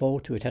of that bow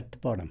till it hit the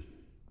bottom.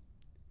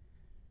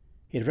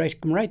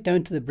 He'd come right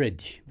down to the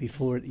bridge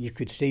before you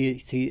could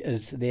see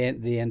as the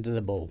end of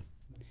the bow.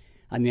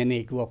 And then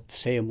he'd go up the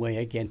same way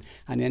again.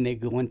 And then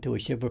he'd go into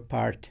whichever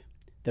part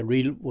the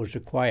reel was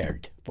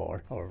required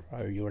for, or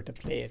how you were to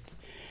play it.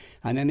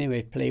 And then he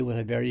would play with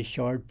a very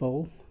short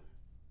bow.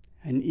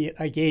 And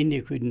again,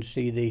 you couldn't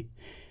see the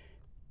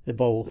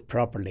bow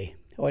properly.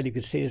 All you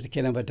could see is a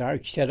kind of a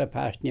dark shadow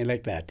passing you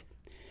like that.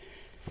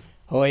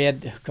 Oh,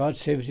 God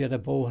saves you, the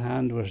bow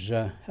hand it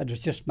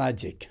was just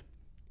magic.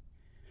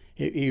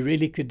 He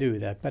really could do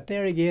that. But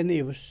there again,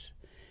 he was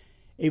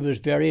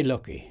very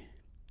lucky.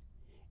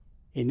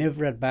 He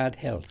never had bad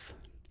health.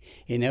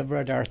 He never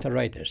had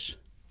arthritis.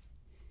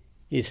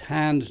 His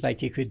hands, like,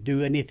 he could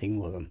do anything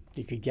with them.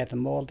 He could get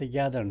them all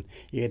together and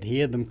you could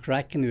hear them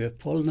cracking. He would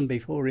pull them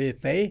before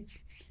he'd play.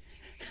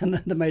 And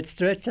then they might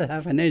stretch a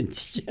half an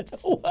inch. You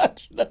know,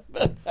 watch them.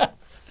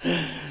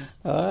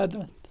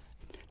 There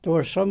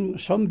were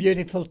some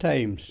beautiful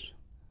times.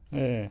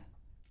 Yeah.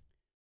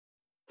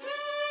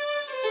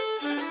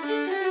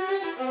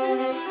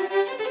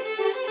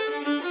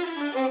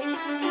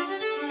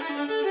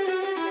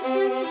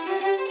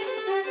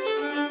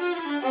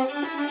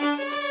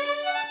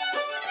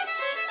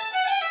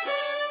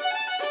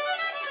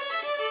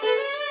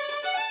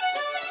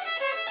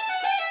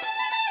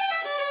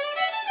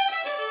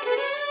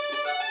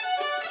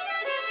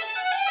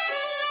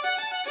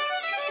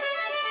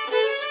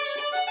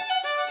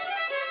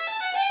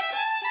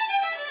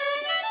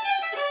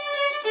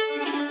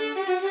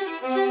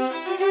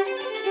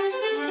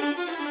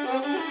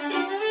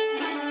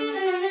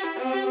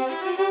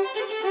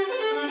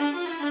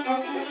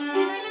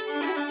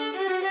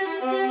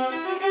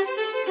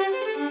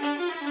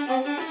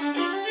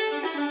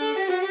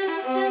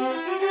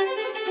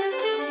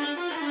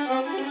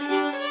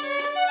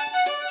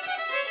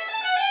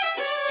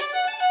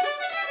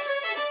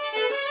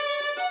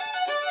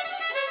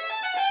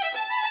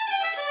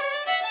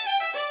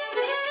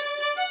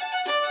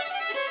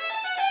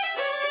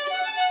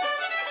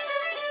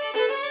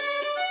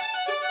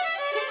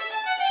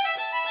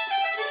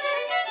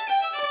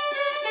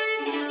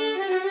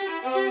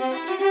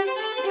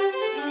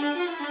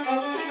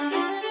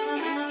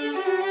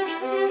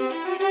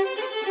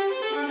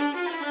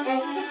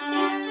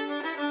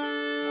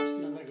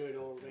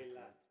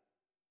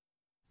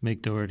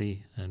 Mick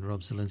Doherty and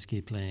Rob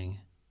Zielinski playing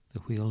The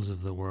Wheels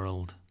of the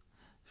World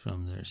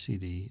from their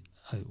CD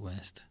Out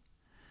West.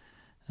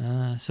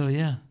 What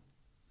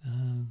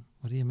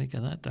do you make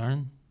of that,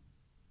 Darren?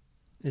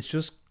 It's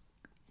just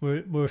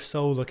we're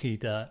so lucky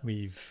that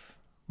we've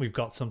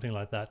got something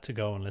like that to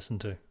go and listen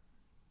to.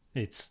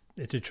 It's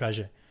a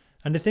treasure,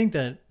 and to think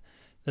that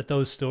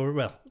those stories,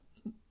 well,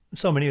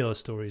 so many of those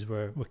stories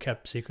were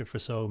kept secret for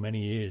so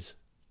many years.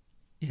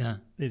 Yeah,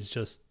 it's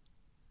just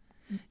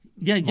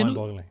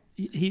mind-boggling.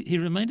 He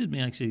reminded me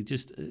actually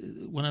just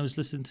when I was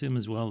listening to him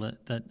as well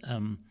that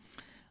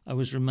I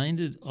was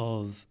reminded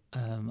of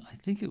I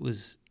think it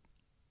was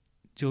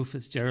Joe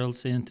Fitzgerald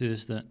saying to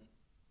us that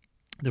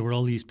there were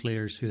all these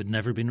players who had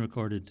never been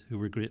recorded, who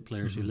were great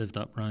players, who lived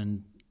up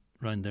round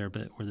their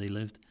bit where they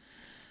lived,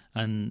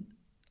 and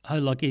how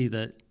lucky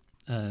that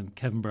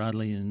Kevin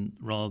Bradley and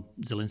Rob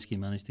Zielinski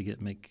managed to get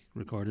Mick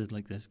recorded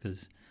like this,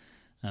 because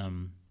I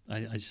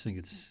just think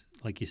it's,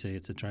 like you say,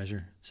 it's a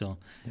treasure. So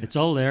it's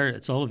all there.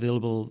 It's all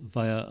available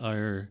via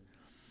our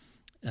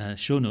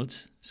show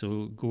notes.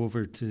 So go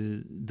over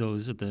to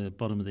those at the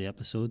bottom of the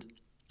episode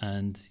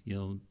and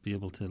you'll be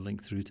able to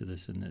link through to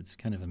this, and it's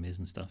kind of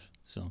amazing stuff.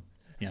 So,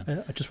 yeah.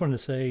 I just wanted to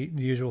say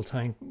the usual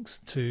thanks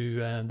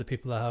to the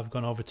people that have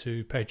gone over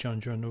to Patreon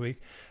during the week.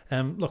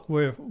 Look,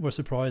 we're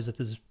surprised that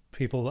there's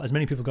as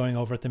many people going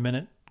over at the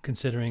minute,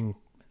 considering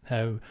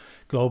how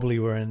globally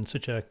we're in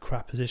such a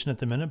crap position at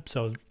the minute.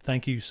 So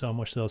thank you so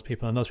much to those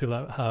people, and those people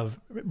that have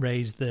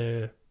raised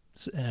their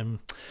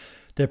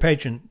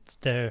patrons,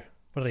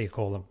 what do you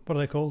call them? What are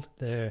they called?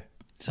 Their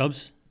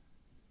subs,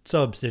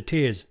 their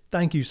tiers.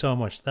 Thank you so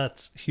much.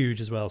 That's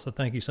huge as well. So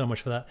thank you so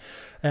much for that.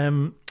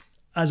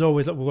 As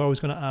always, look, we're always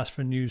going to ask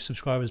for new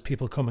subscribers.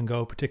 People come and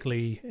go,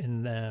 particularly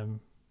in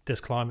this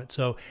climate.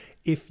 So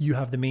if you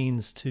have the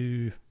means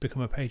to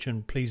become a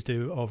patron, please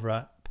do over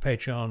at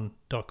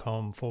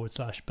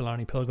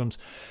patreon.com/Blarney Pilgrims.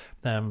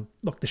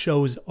 Look, the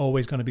show is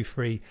always going to be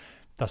free.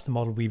 That's the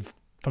model we've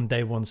from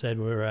day one said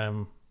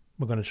we're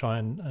going to try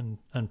and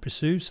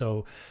pursue.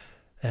 So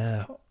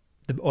the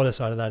other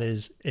side of that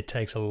is it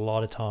takes a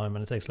lot of time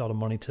and it takes a lot of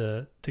money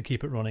to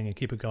keep it running and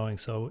keep it going.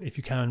 So if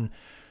you can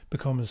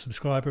become a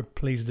subscriber,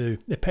 please do.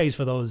 It pays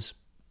for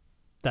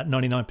that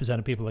 99%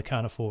 of people that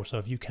can't afford. So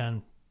if you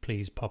can,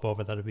 please pop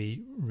over. That'd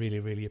be really,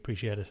 really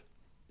appreciated.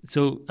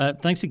 So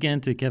thanks again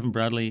to Kevin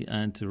Bradley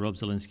and to Rob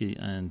Zielinski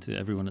and to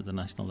everyone at the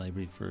National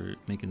Library for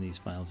making these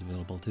files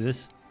available to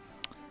us.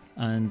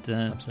 And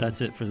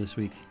that's it for this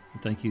week.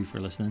 Thank you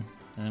for listening,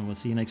 and we'll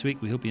see you next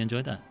week. We hope you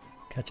enjoyed that.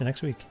 Catch you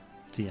next week.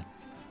 See ya.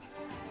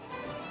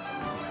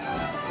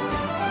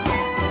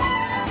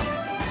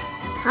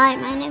 Hi,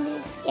 my name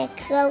is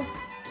Pietro.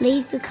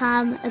 Please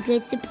become a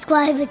good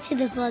subscriber to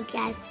the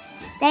podcast.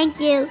 Thank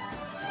you.